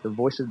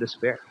voice of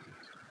despair.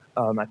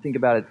 I think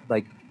about it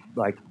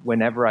like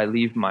whenever I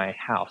leave my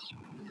house.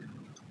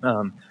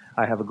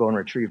 I have a golden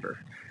retriever,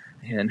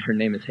 and her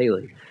name is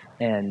Haley,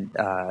 and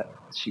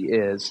she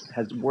has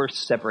the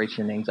worst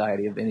separation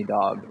anxiety of any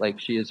dog. Like,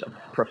 she is a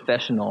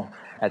professional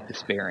at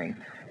despairing,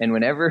 and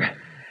whenever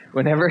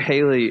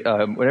Haley,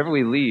 whenever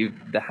we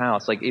leave the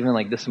house, like even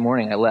like this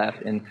morning I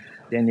left, and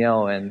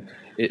Danielle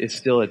is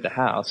still at the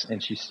house,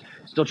 and she's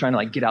still trying to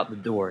like get out the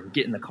door and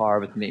get in the car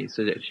with me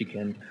so that she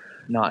can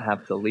not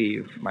have to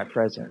leave my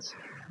presence.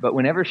 But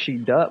whenever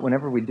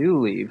we do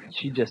leave,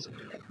 she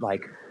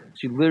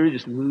literally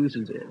just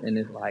loses it and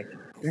is like,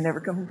 "You're never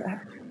coming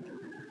back.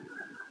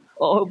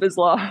 All hope is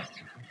lost."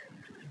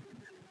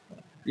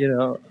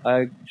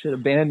 I should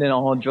abandon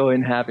all joy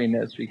and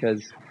happiness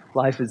because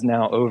life is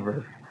now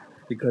over,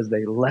 because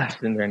they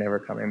left and they're never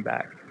coming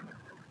back.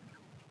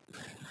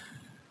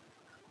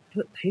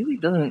 But Haley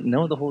doesn't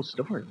know the whole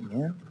story,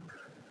 man.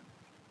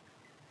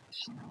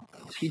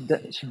 She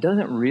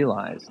doesn't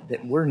realize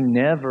that we're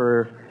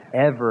never,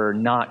 ever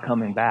not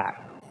coming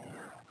back.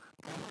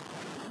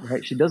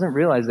 Right? She doesn't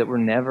realize that we're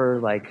never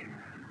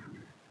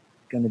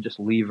going to just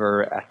leave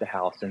her at the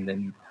house and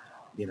then,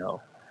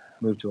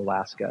 move to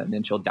Alaska, and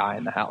then she'll die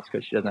in the house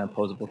because she doesn't have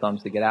opposable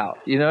thumbs to get out.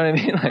 You know what I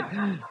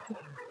mean?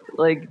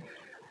 Like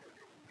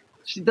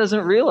she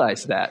doesn't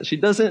realize that. She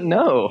doesn't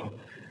know.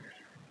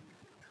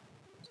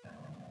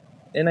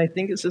 And I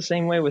think it's the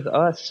same way with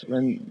us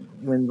when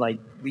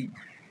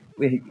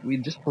we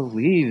just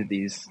believe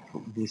these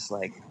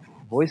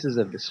voices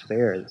of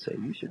despair that say,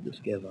 you should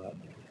just give up.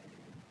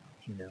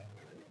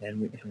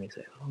 And we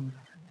say, oh, am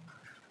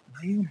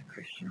I even a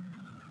Christian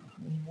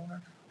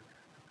anymore?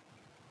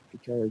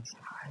 Because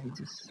I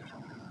just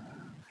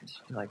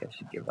feel like I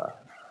should give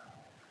up.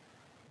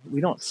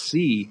 We don't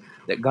see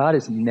that God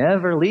is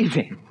never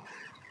leaving.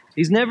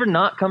 He's never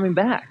not coming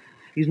back.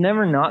 He's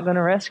never not going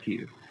to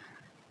rescue.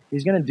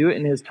 He's going to do it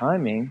in his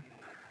timing.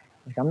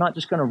 I'm not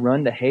just going to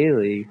run to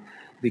Haley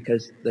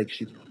because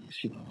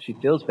she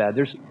feels bad.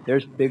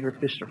 There's bigger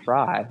fish to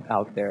fry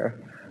out there,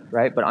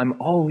 right? But I'm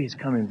always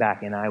coming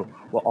back, and I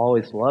will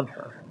always love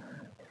her.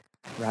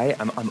 Right?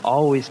 I'm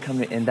always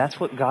coming, and that's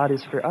what God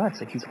is for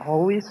us. He's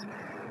always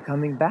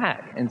coming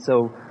back. And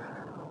so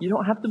you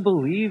don't have to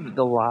believe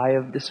the lie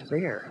of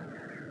despair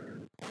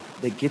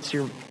that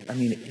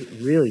it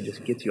really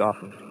just gets you off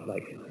of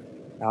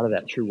out of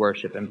that true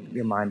worship and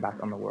your mind back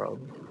on the world.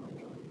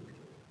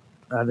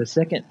 The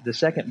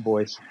second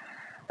voice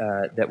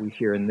that we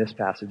hear in this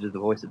passage is the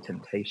voice of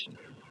temptation.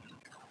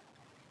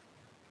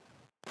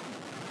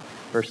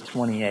 Verse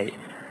 28,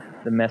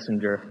 the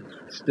messenger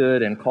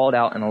stood and called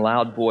out in a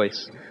loud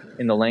voice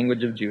in the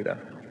language of Judah,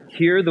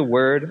 "Hear the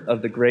word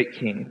of the great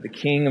king, the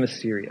king of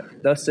Assyria.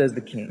 Thus says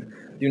the king,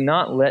 do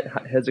not let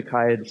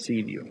Hezekiah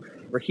deceive you,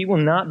 for he will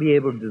not be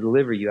able to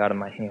deliver you out of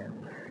my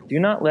hand. Do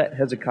not let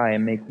Hezekiah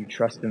make you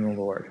trust in the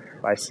Lord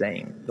by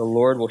saying, the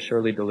Lord will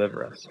surely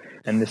deliver us,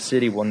 and the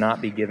city will not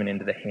be given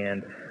into the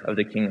hand of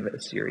the king of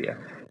Assyria.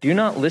 Do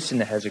not listen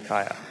to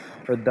Hezekiah,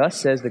 for thus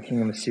says the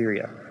king of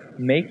Assyria,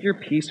 make your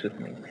peace with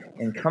me,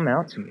 and come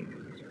out to me.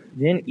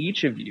 Then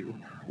each of you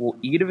will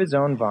eat of his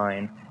own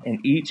vine,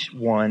 and each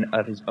one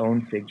of his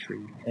own fig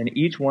tree, and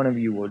each one of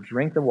you will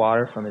drink the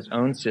water from his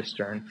own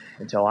cistern,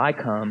 until I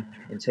come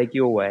and take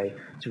you away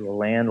to a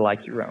land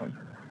like your own,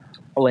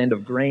 a land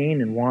of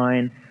grain and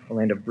wine, a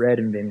land of bread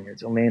and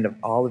vineyards, a land of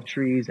olive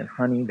trees and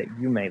honey, that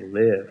you may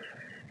live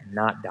and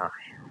not die.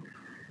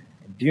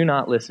 And do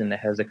not listen to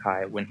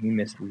Hezekiah when he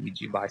misleads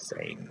you by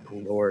saying, the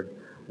Lord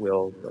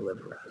will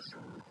deliver us.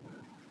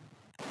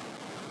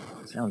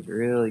 It sounds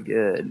really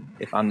good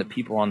if I'm the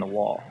people on the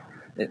wall.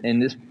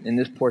 In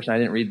this portion, I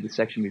didn't read the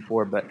section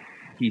before, but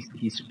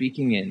he's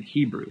speaking in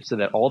Hebrew, so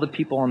that all the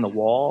people on the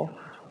wall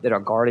that are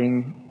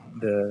guarding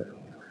the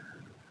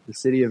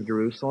city of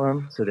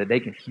Jerusalem, so that they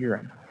can hear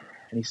him.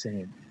 And he's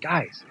saying,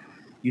 guys,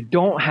 you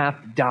don't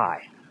have to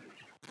die.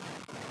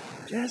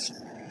 Just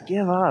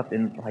give up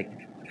and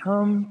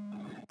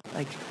come.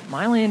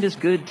 My land is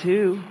good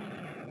too.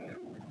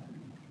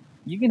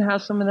 You can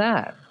have some of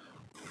that.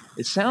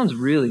 It sounds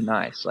really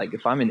nice.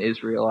 If I'm an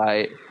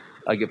Israelite,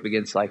 up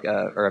against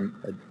a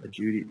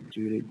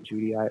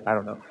Judeite, I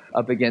don't know,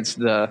 up against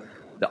the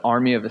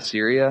army of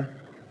Assyria,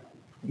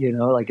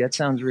 that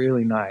sounds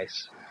really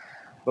nice.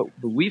 But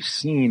we've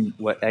seen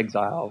what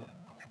exile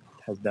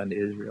has done to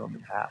Israel in the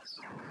past.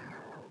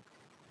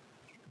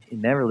 He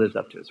never lives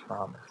up to his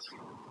promise,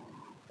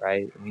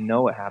 right? We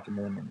know what happened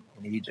to them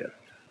in Egypt.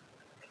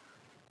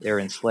 They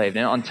were enslaved.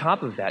 And on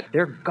top of that,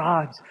 they're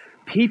God's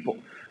people.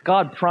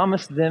 God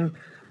promised them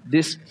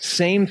this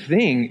same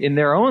thing in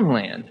their own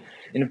land.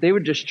 And if they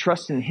would just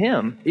trust in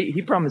him,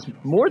 he promised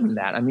more than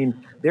that.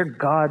 They're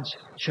God's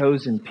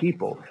chosen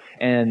people.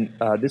 And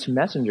this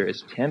messenger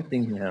is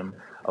tempting them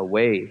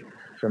away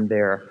from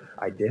their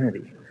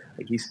identity.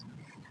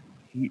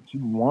 He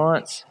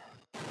wants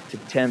to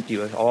tempt you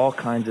with all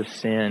kinds of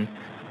sin.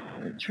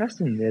 Trust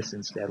in this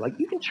instead.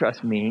 You can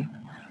trust me,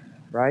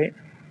 right?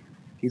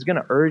 He's going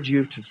to urge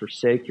you to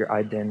forsake your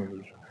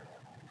identity.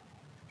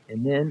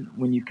 And then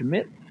when you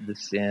commit the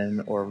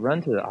sin or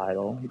run to the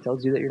idol, he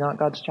tells you that you're not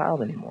God's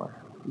child anymore.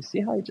 You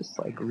see how he just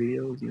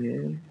reels you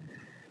in?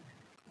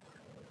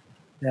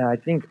 Yeah, I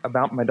think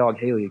about my dog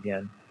Haley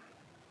again.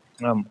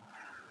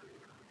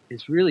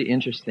 It's really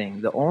interesting.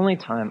 The only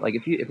time,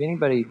 if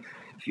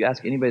you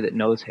ask anybody that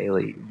knows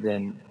Haley,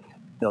 then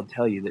they'll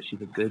tell you that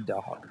she's a good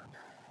dog,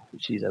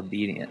 that she's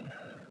obedient.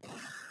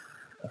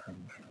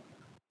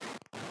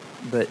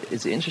 But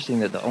it's interesting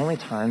that the only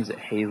times that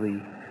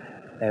Haley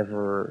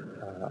ever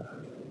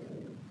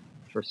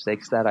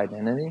forsakes that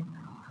identity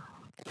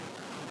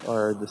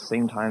are the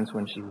same times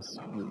when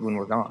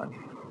we're gone,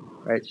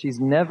 right? She's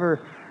never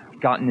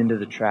gotten into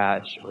the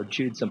trash or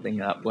chewed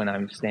something up when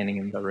I'm standing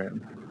in the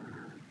room,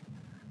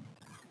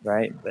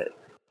 right? But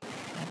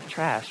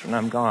trash when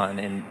I'm gone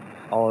and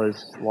all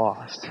is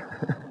lost.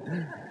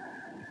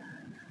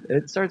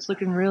 It starts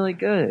looking really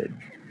good.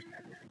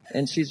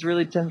 And she's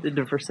really tempted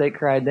to forsake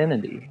her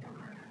identity,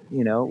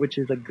 which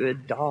is a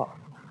good dog,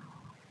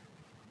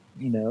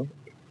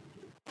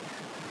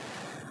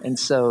 And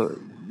so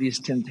these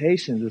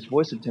temptations, this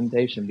voice of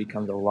temptation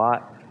becomes a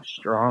lot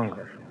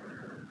stronger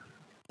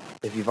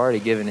if you've already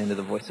given into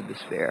the voice of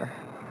despair,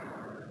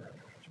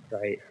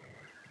 right?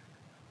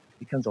 It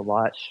becomes a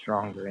lot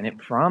stronger, and it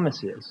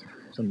promises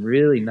some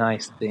really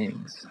nice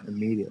things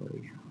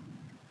immediately.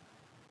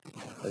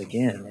 But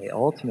again, they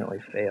ultimately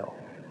fail.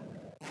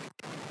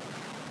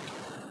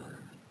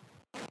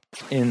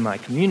 In my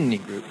community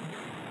group,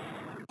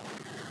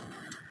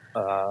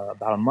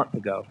 about a month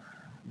ago,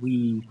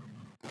 we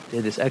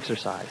did this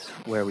exercise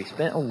where we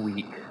spent a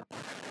week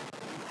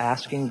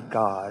asking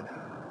God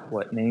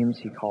what names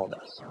he called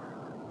us.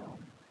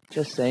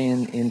 Just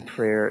saying in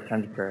prayer,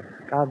 times of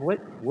prayer, God,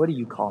 what do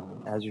you call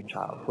me as your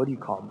child? What do you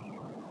call me?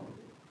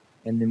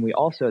 And then we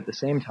also, at the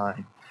same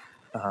time,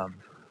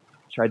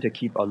 tried to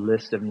keep a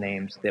list of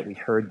names that we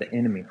heard the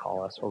enemy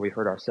call us or we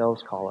heard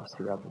ourselves call us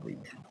throughout the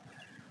week.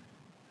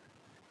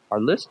 Our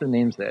list of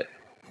names that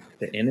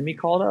the enemy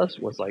called us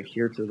was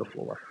here to the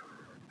floor.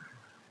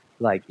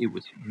 It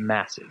was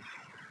massive.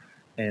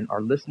 And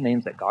our list of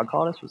names that God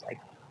called us was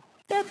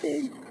that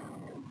big.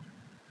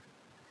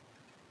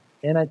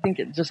 And I think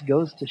it just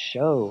goes to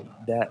show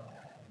that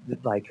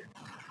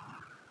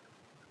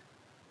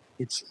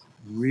it's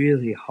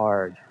really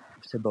hard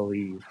to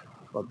believe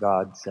what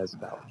God says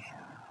about me.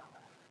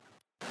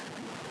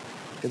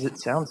 Because it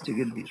sounds too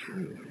good to be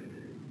true.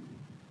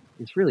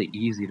 It's really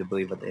easy to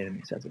believe what the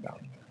enemy says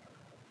about me.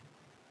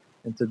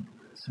 And so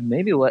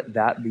maybe let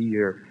that be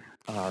your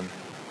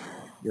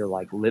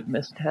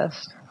litmus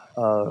test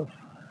of,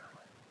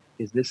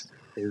 is this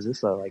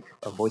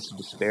a voice of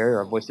despair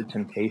or a voice of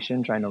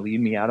temptation trying to lead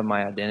me out of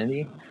my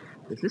identity?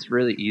 Is this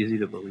really easy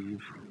to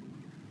believe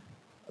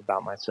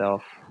about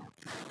myself,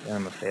 that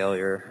I'm a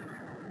failure,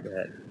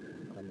 that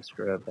I'm a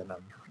screw up, that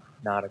I'm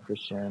not a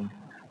Christian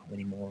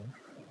anymore?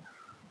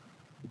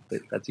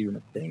 that that's even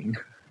a thing.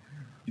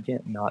 You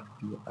can't not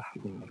do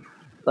it.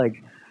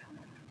 Like,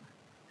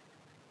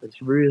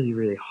 it's really,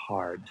 really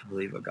hard to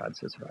believe what God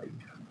says about you.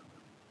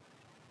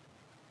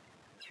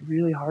 It's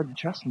really hard to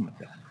trust Him with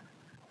that.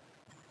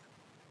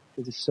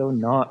 Because it's so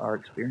not our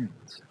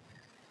experience.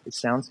 It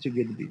sounds too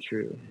good to be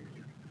true,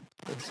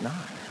 but it's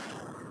not.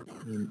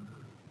 I mean,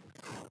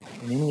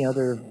 in any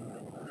other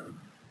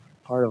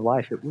part of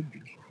life, it would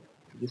be.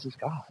 This is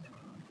God.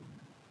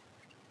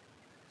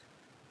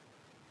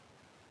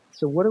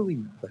 So what do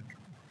we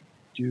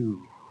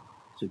do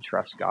to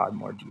trust God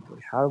more deeply?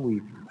 How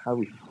do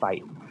we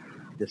fight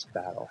this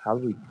battle? How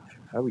do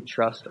we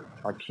trust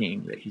our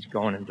King that He's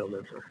going to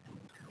deliver?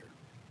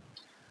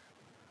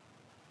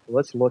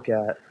 Let's look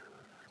at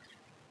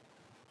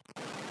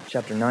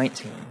chapter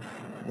 19,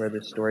 where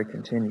this story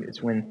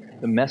continues. When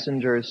the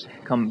messengers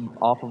come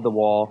off of the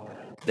wall,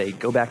 they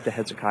go back to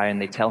Hezekiah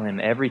and they tell him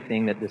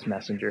everything that this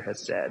messenger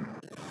has said.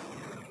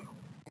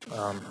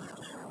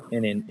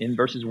 And in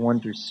verses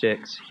 1 through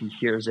 6, he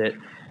hears it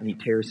and he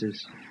tears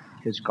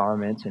his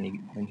garments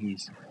and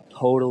he's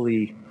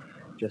totally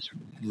just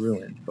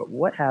ruined. But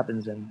what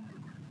happens in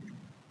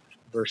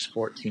verse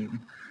 14?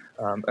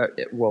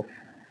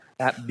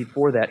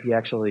 Before that,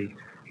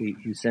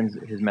 he sends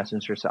his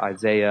messengers to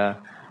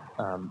Isaiah,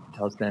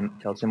 tells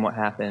him what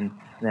happened,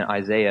 and then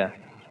Isaiah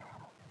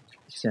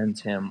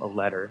sends him a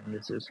letter. And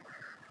this is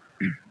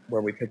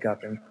where we pick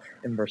up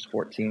in verse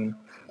 14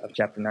 of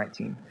chapter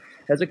 19.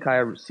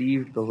 Hezekiah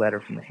received the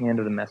letter from the hand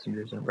of the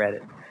messengers and read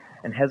it.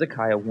 And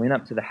Hezekiah went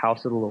up to the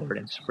house of the Lord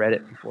and spread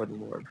it before the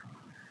Lord.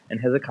 And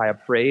Hezekiah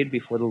prayed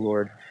before the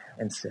Lord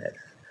and said,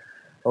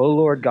 O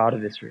Lord God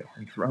of Israel,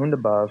 enthroned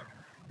above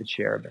the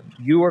cherubim,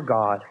 you are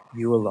God,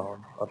 you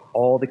alone, of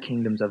all the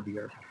kingdoms of the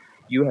earth.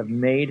 You have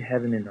made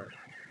heaven and earth.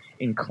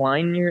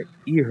 Incline your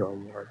ear, O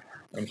Lord,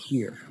 and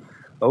hear.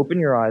 Open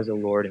your eyes, O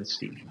Lord, and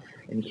see,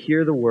 and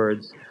hear the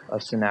words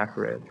of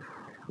Sennacherib,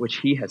 which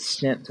he has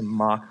sent to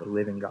mock the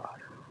living God.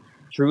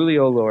 Truly,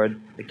 O Lord,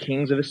 the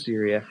kings of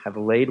Assyria have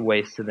laid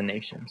waste to the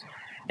nations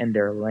and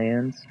their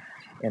lands,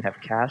 and have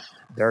cast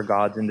their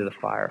gods into the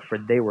fire, for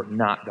they were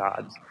not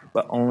gods,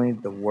 but only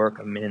the work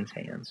of men's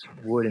hands,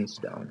 wood and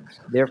stone.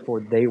 Therefore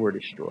they were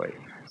destroyed.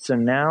 So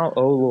now,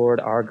 O Lord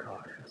our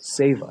God,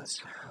 save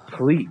us,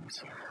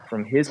 please,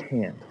 from his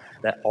hand,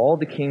 that all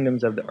the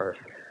kingdoms of the earth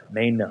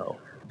may know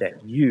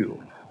that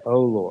you, O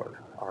Lord,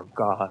 are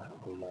God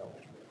alone.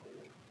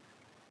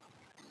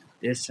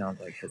 This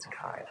sounds like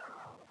Hezekiah,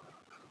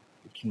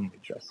 the king who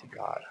trusted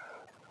God.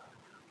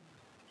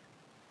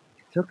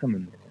 It took him a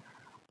minute.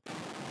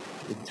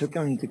 It took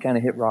him to kind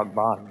of hit rock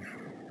bottom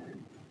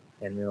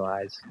and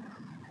realize,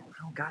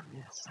 I don't got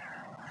this.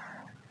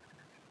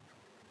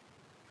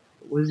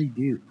 But what does he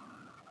do?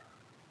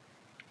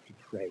 He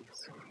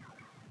prays.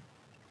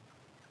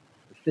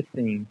 The fifth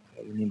thing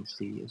that we need to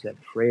see is that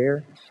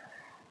prayer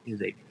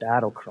is a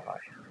battle cry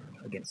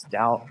against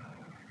doubt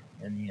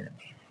and the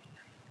enemy.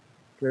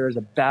 Prayer is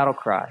a battle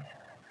cry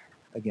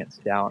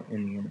against doubt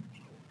and the enemy.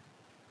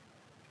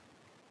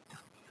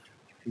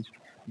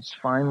 He's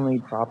finally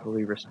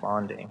properly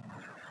responding.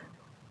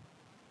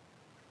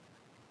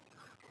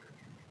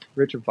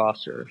 Richard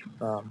Foster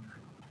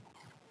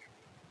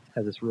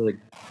has this really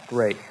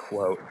great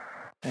quote,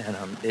 and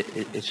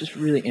it's just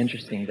really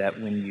interesting that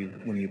when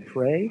you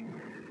pray,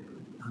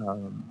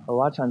 a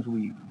lot of times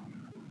kind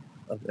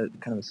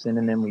of a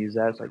synonym we use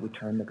that, it's like we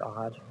turn to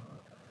God.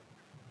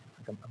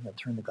 Like I'm going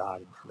to turn to God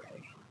and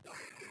pray.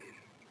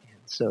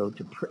 And so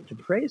to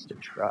pray is to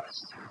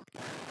trust.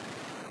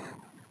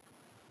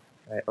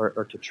 Right?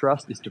 Or to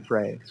trust is to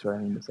pray. That's what I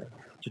mean to say.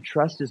 To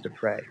trust is to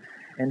pray.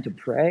 And to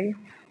pray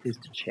is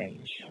to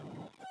change.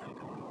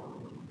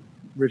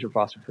 Richard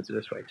Foster puts it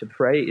this way. To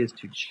pray is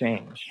to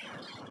change.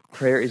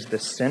 Prayer is the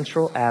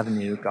central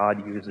avenue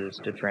God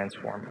uses to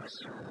transform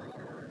us.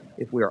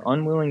 If we are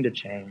unwilling to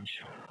change,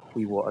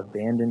 we will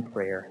abandon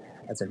prayer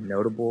as a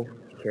notable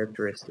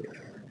characteristic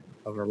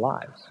of our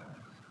lives.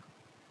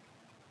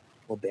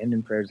 We'll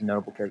abandon prayer as a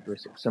notable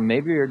characteristic. So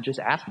maybe you're just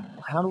asking,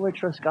 how do I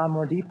trust God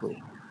more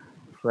deeply?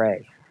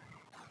 Pray.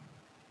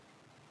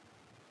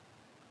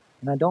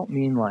 And I don't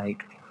mean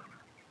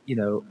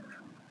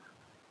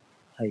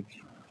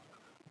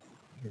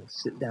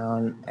sit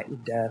down at your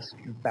desk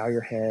and bow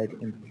your head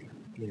and,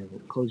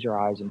 close your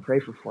eyes and pray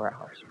for 4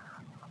 hours.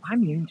 I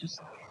mean, just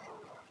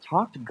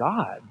talk to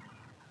God.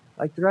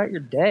 Like throughout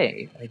your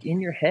day, like in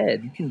your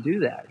head, you can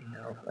do that,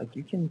 Like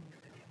you can,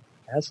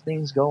 as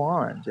things go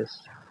on,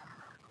 just,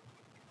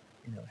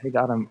 hey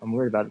God, I'm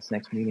worried about this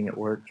next meeting at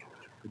work.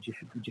 Would you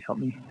help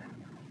me?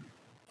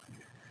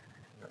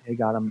 Hey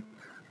God, I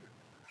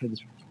had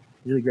this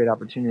really great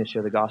opportunity to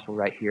share the gospel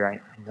right here. I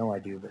know I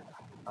do, but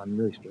I'm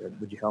really scared.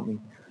 Would you help me?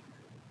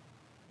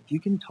 If you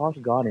can talk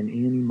to God in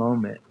any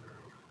moment,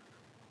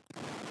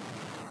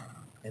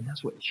 and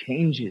that's what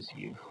changes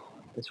you.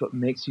 That's what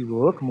makes you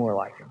look more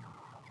like Him.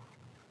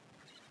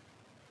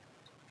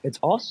 It's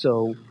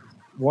also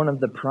one of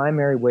the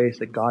primary ways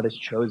that God has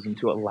chosen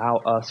to allow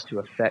us to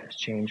effect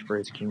change for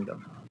His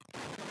kingdom.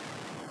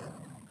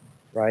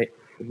 Right?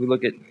 If we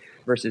look at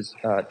verses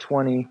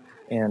 20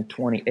 and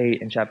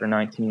 28 in chapter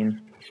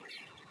 19,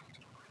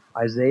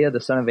 Isaiah the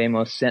son of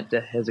Amos sent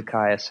to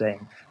Hezekiah,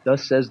 saying,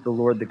 "Thus says the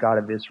Lord, the God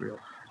of Israel,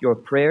 your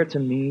prayer to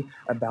me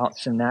about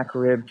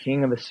Sennacherib,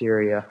 king of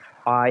Assyria,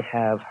 I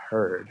have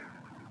heard."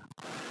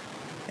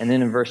 And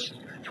then in verse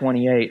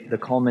 28, the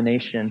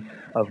culmination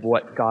of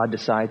what God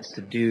decides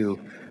to do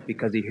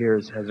because he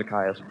hears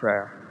Hezekiah's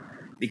prayer.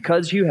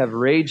 "Because you have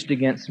raged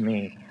against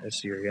me,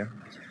 Assyria,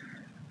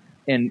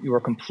 and your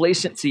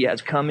complacency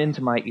has come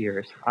into my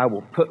ears, I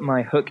will put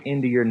my hook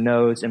into your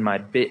nose and my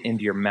bit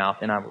into your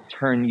mouth, and I will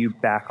turn you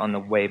back on the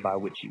way by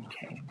which you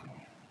came."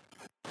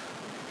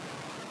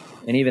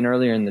 And even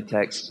earlier in the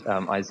text,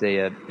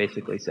 Isaiah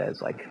basically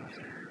says,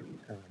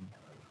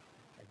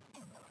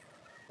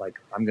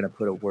 I'm going to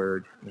put a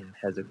word in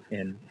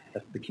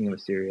the king of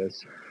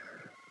Assyria's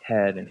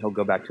head, and he'll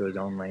go back to his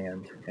own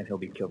land, and he'll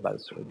be killed by the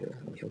sword there.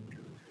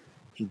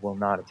 He will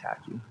not attack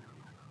you.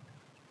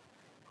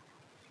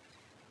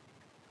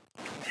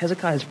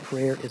 Hezekiah's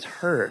prayer is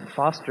heard.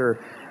 Foster,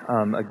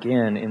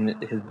 again, in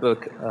his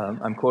book,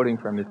 I'm quoting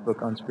from his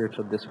book on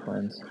spiritual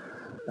disciplines,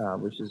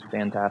 which is a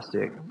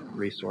fantastic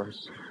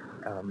resource,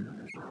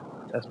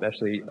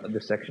 especially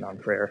this section on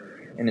prayer.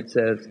 And it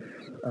says,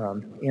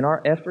 in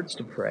our efforts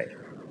to pray,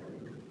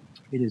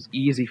 it is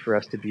easy for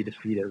us to be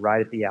defeated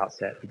right at the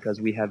outset because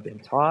we have been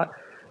taught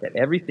that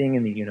everything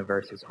in the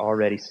universe is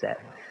already set,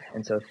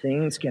 and so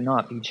things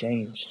cannot be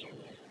changed.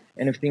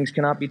 And if things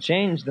cannot be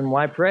changed, then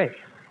why pray?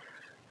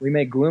 We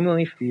may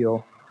gloomily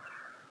feel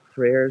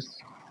this,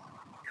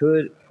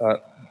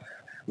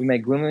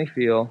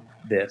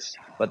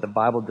 but the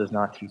Bible does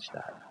not teach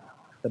that.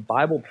 The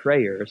Bible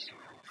prayers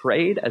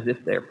prayed as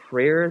if their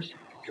prayers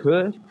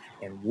could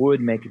and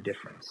would make a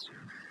difference.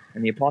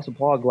 And the Apostle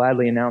Paul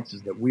gladly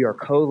announces that we are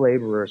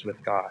co-laborers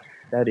with God.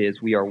 That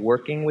is, we are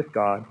working with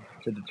God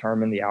to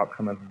determine the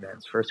outcome of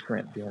events. 1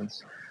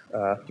 Corinthians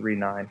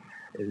 3:9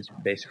 is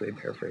basically a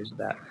paraphrase of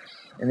that.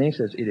 And then he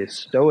says, it is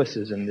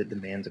Stoicism that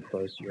demands a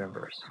closed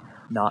universe,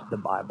 not the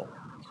Bible.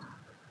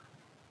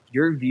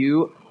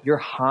 Your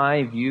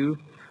high view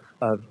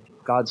of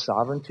God's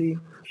sovereignty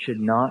should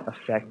not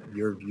affect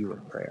your view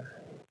of prayer,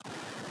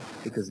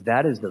 because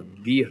that is the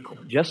vehicle.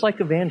 Just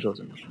like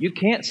evangelism, you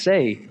can't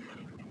say,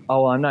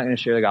 "Oh, I'm not going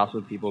to share the gospel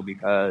with people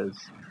because,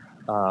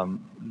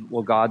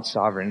 God's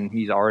sovereign.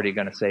 He's already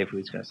going to save who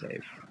he's going to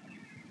save."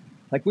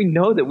 Like, we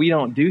know that we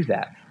don't do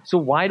that. So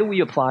why do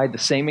we apply the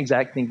same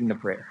exact thinking to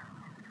prayer?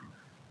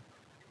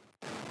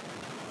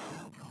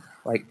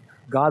 Like,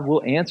 God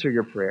will answer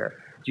your prayer.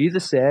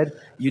 Jesus said,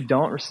 you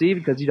don't receive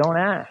because you don't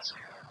ask.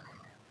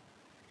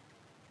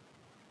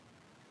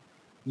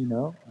 You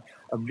know,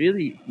 a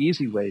really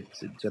easy way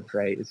to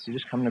pray is to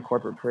just come to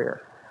corporate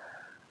prayer.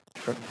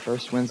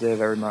 First Wednesday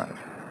of every month.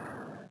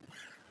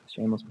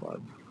 Shameless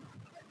plug.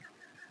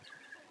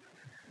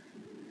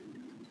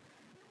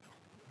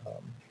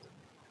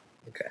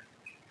 Okay.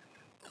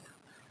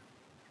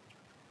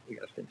 We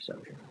got to finish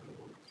up here.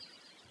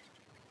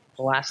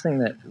 The last thing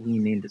that we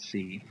need to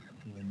see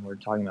when we're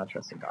talking about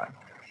trusting God,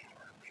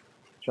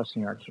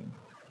 trusting our King,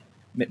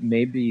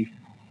 may be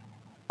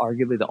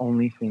arguably the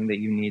only thing that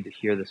you need to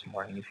hear this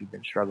morning if you've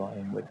been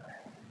struggling with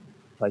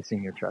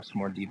placing your trust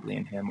more deeply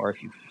in Him, or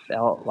if you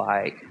felt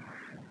like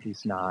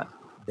He's not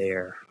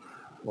there,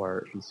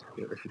 or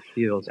if He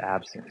feels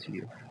absent to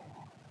you.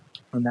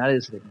 And that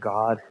is that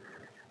God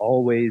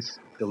always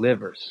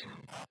delivers.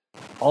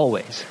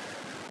 Always.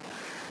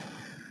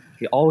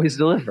 He always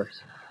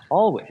delivers.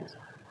 Always.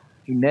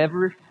 He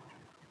never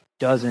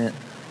doesn't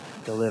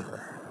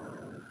deliver.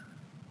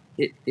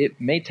 It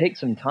may take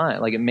some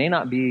time. Like, it may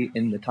not be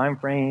in the time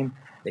frame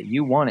that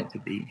you want it to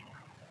be.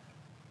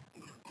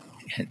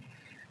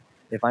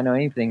 If I know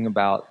anything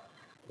about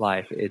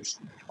life, it's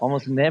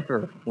almost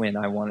never when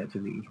I want it to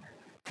be,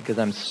 because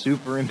I'm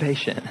super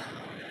impatient.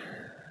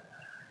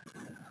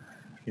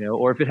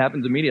 Or if it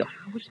happens immediately,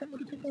 I wish that would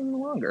have taken a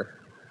little longer,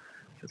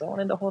 because I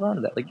wanted to hold on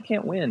to that. Like, you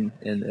can't win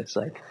in this.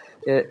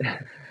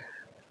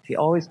 He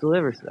always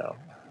delivers, though.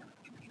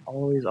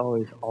 Always,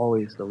 always,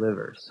 always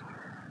delivers.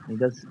 He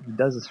does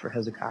this for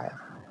Hezekiah.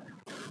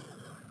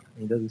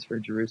 He does this for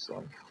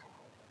Jerusalem.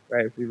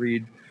 Right? If we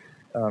read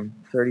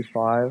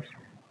 35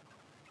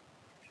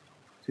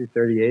 through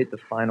 38, the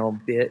final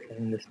bit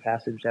in this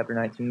passage, chapter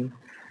 19.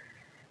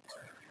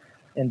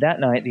 And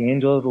that night the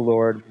angel of the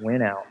Lord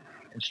went out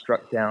and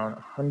struck down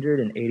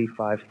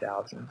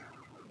 185,000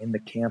 in the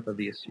camp of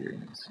the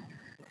Assyrians.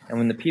 And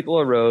when the people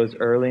arose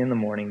early in the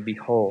morning,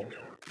 behold,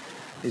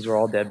 these were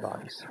all dead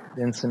bodies.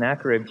 Then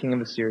Sennacherib, king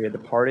of Assyria,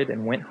 departed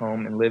and went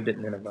home and lived at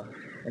Nineveh.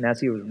 And as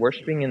he was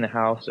worshiping in the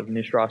house of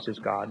Nisroch his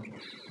god,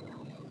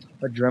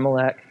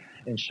 Adremelech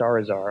and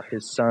Sharezer,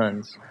 his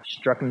sons,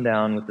 struck him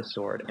down with the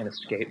sword and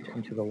escaped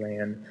into the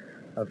land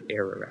of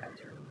Ararat.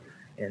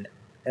 And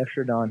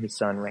Esarhaddon, his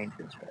son, reigned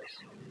in his place.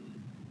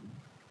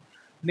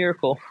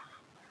 Miracle.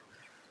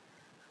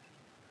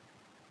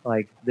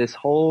 Like, this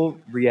whole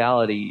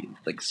reality,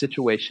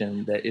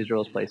 situation that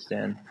Israel's placed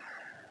in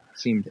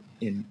seemed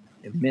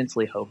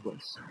immensely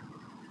hopeless,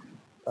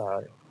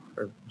 or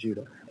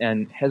Judah.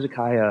 And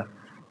Hezekiah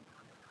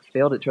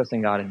failed at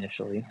trusting God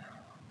initially,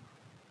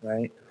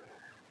 right?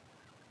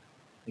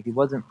 Like, he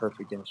wasn't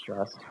perfect in his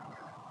trust.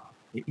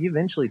 He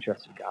eventually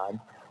trusted God,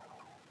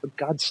 but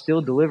God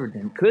still delivered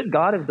him. Could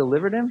God have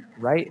delivered him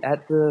right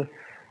at the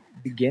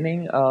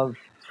beginning of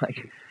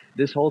like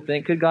this whole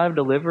thing? Could God have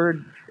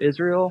delivered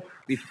Israel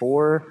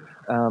before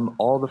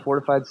all the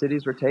fortified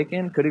cities were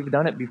taken? Could he have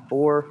done it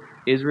before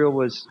Israel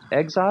was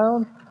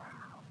exiled?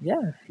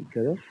 Yeah, he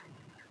could have,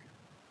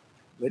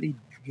 but he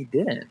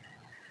didn't.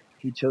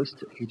 He chose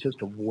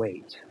to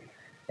wait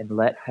and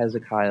let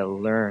Hezekiah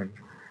learn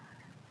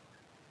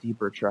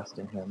deeper trust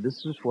in him.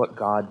 This is what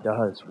God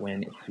does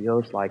when it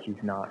feels like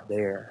he's not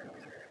there.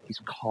 He's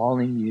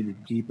calling you to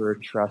deeper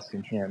trust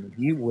in him.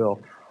 He will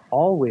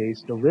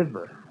always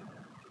deliver.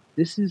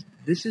 This is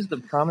the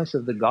promise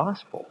of the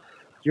gospel.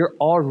 You're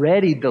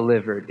already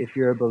delivered if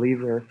you're a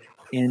believer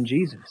in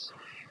Jesus.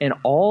 And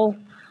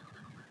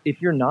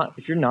if you're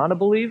not a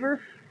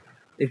believer,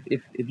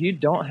 if you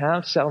don't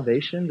have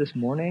salvation this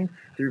morning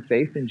through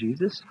faith in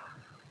Jesus,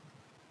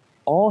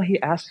 all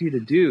he asks you to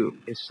do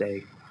is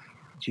say,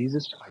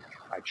 Jesus,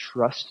 I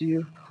trust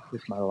you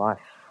with my life.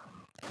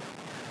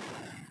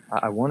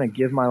 I want to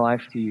give my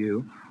life to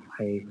you.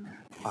 I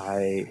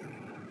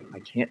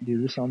can't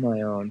do this on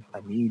my own.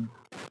 I need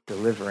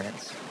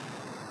deliverance.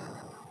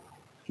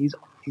 He's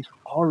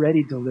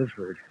already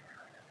delivered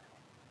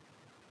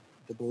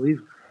the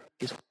believer.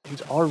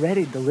 He's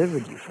already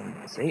delivered you from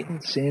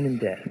Satan, sin, and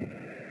death.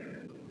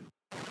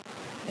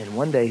 And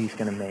one day he's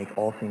going to make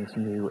all things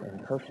new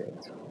and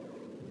perfect.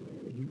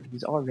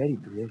 He's already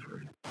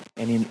delivered.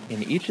 And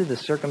in each of the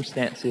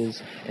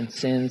circumstances and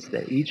sins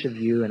that each of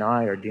you and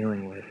I are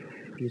dealing with,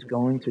 he's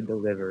going to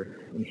deliver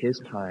in his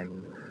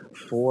timing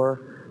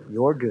for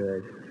your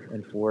good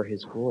and for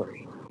his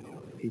glory.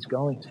 He's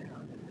going to.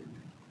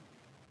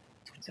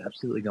 He's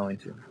absolutely going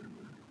to.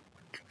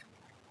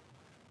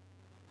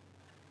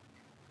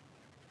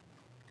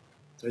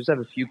 So I just have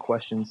a few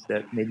questions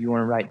that maybe you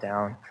want to write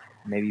down.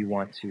 Maybe you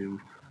want to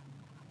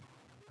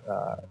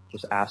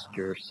just ask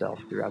yourself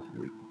throughout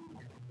the week.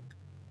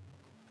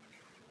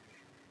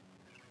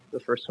 The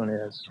first one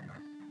is,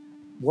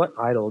 what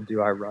idol do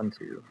I run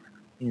to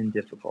in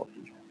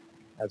difficulty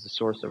as a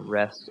source of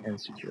rest and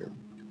security?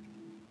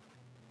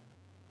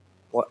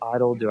 What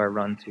idol do I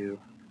run to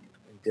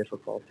in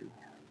difficulty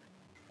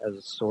as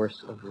a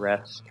source of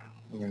rest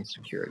and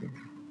security?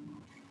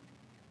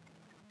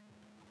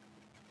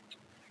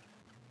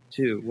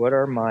 2, what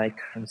are my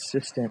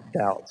consistent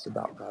doubts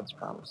about God's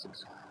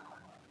promises?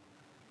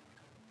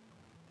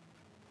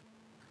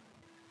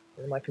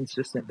 What are my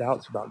consistent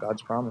doubts about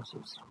God's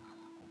promises?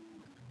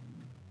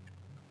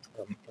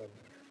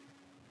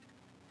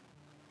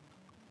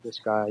 This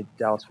guy,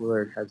 Dallas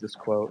Willard, has this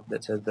quote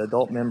that says, the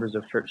adult members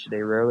of church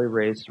today rarely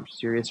raise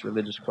serious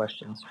religious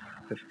questions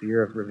for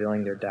fear of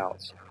revealing their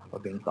doubts or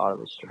being thought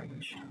of as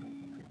strange.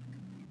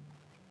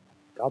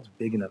 God's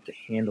big enough to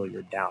handle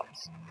your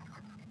doubts.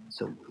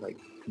 So,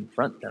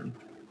 confront them.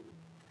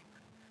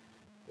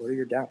 What are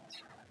your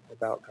doubts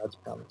about God's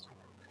promise?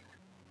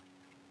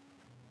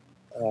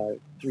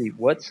 3,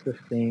 what's the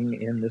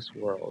thing in this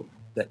world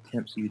that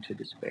tempts you to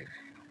despair?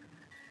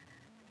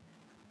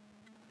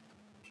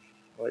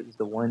 What is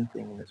the one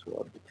thing in this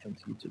world that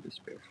tempts you to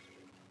despair?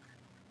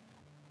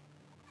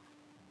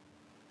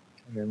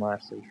 And then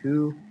lastly,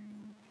 who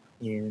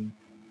in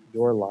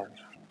your life,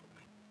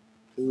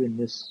 who in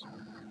this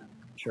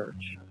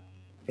church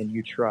can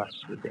you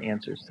trust with the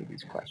answers to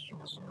these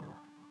questions?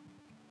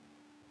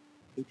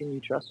 Who can you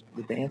trust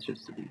with the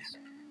answers to these?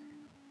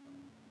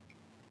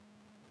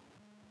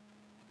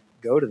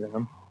 Go to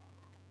them.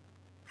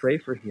 Pray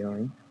for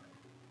healing.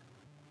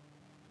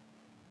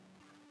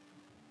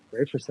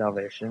 Pray for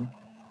salvation.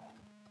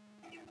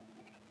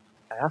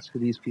 Ask for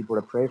these people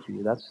to pray for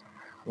you. That's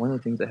one of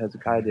the things that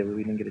Hezekiah did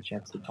we didn't get a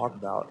chance to talk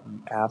about. He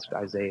asked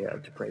Isaiah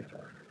to pray for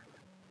him.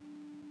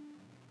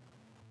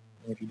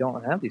 And if you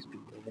don't have these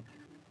people,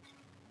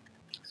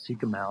 seek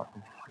them out.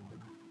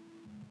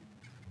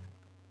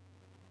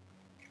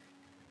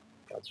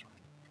 God's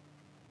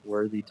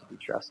worthy to be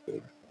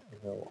trusted,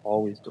 and he'll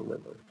always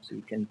deliver. So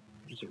you can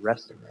just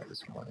rest in there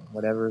this morning,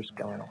 whatever's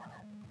going on.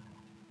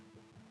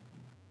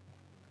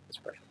 Let's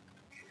pray.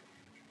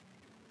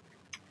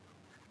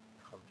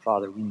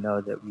 Father, we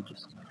know that we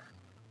just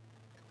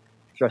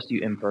trust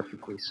you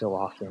imperfectly so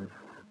often.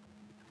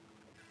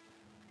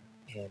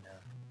 And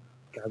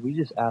God, we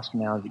just ask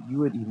now that you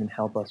would even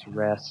help us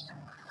rest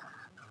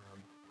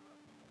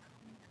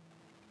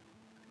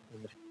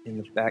in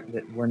the fact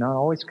that we're not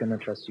always going to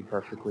trust you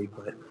perfectly,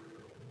 but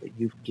that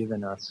you've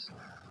given us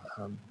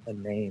a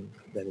name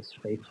that is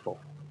faithful.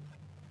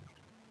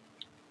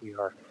 We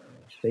are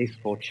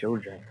faithful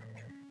children.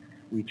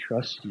 We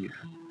trust you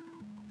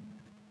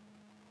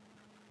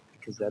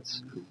because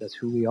that's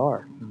who we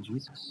are in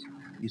Jesus.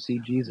 You see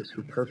Jesus,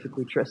 who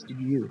perfectly trusted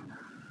you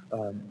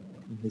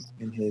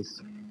in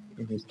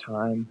his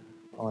time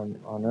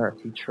on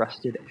earth. He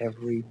trusted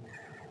every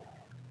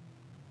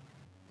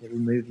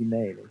move he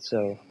made, and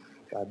so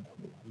God,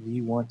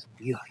 we want to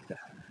be like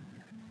that,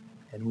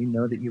 and we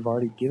know that you've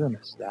already given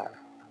us that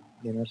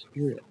in our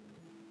spirit.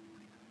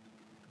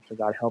 So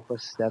God, help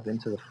us step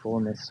into the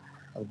fullness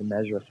of the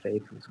measure of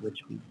faith with which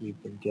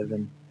we've been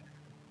given.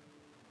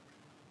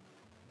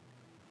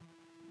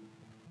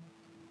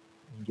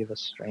 And give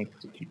us strength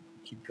to keep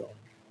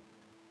going.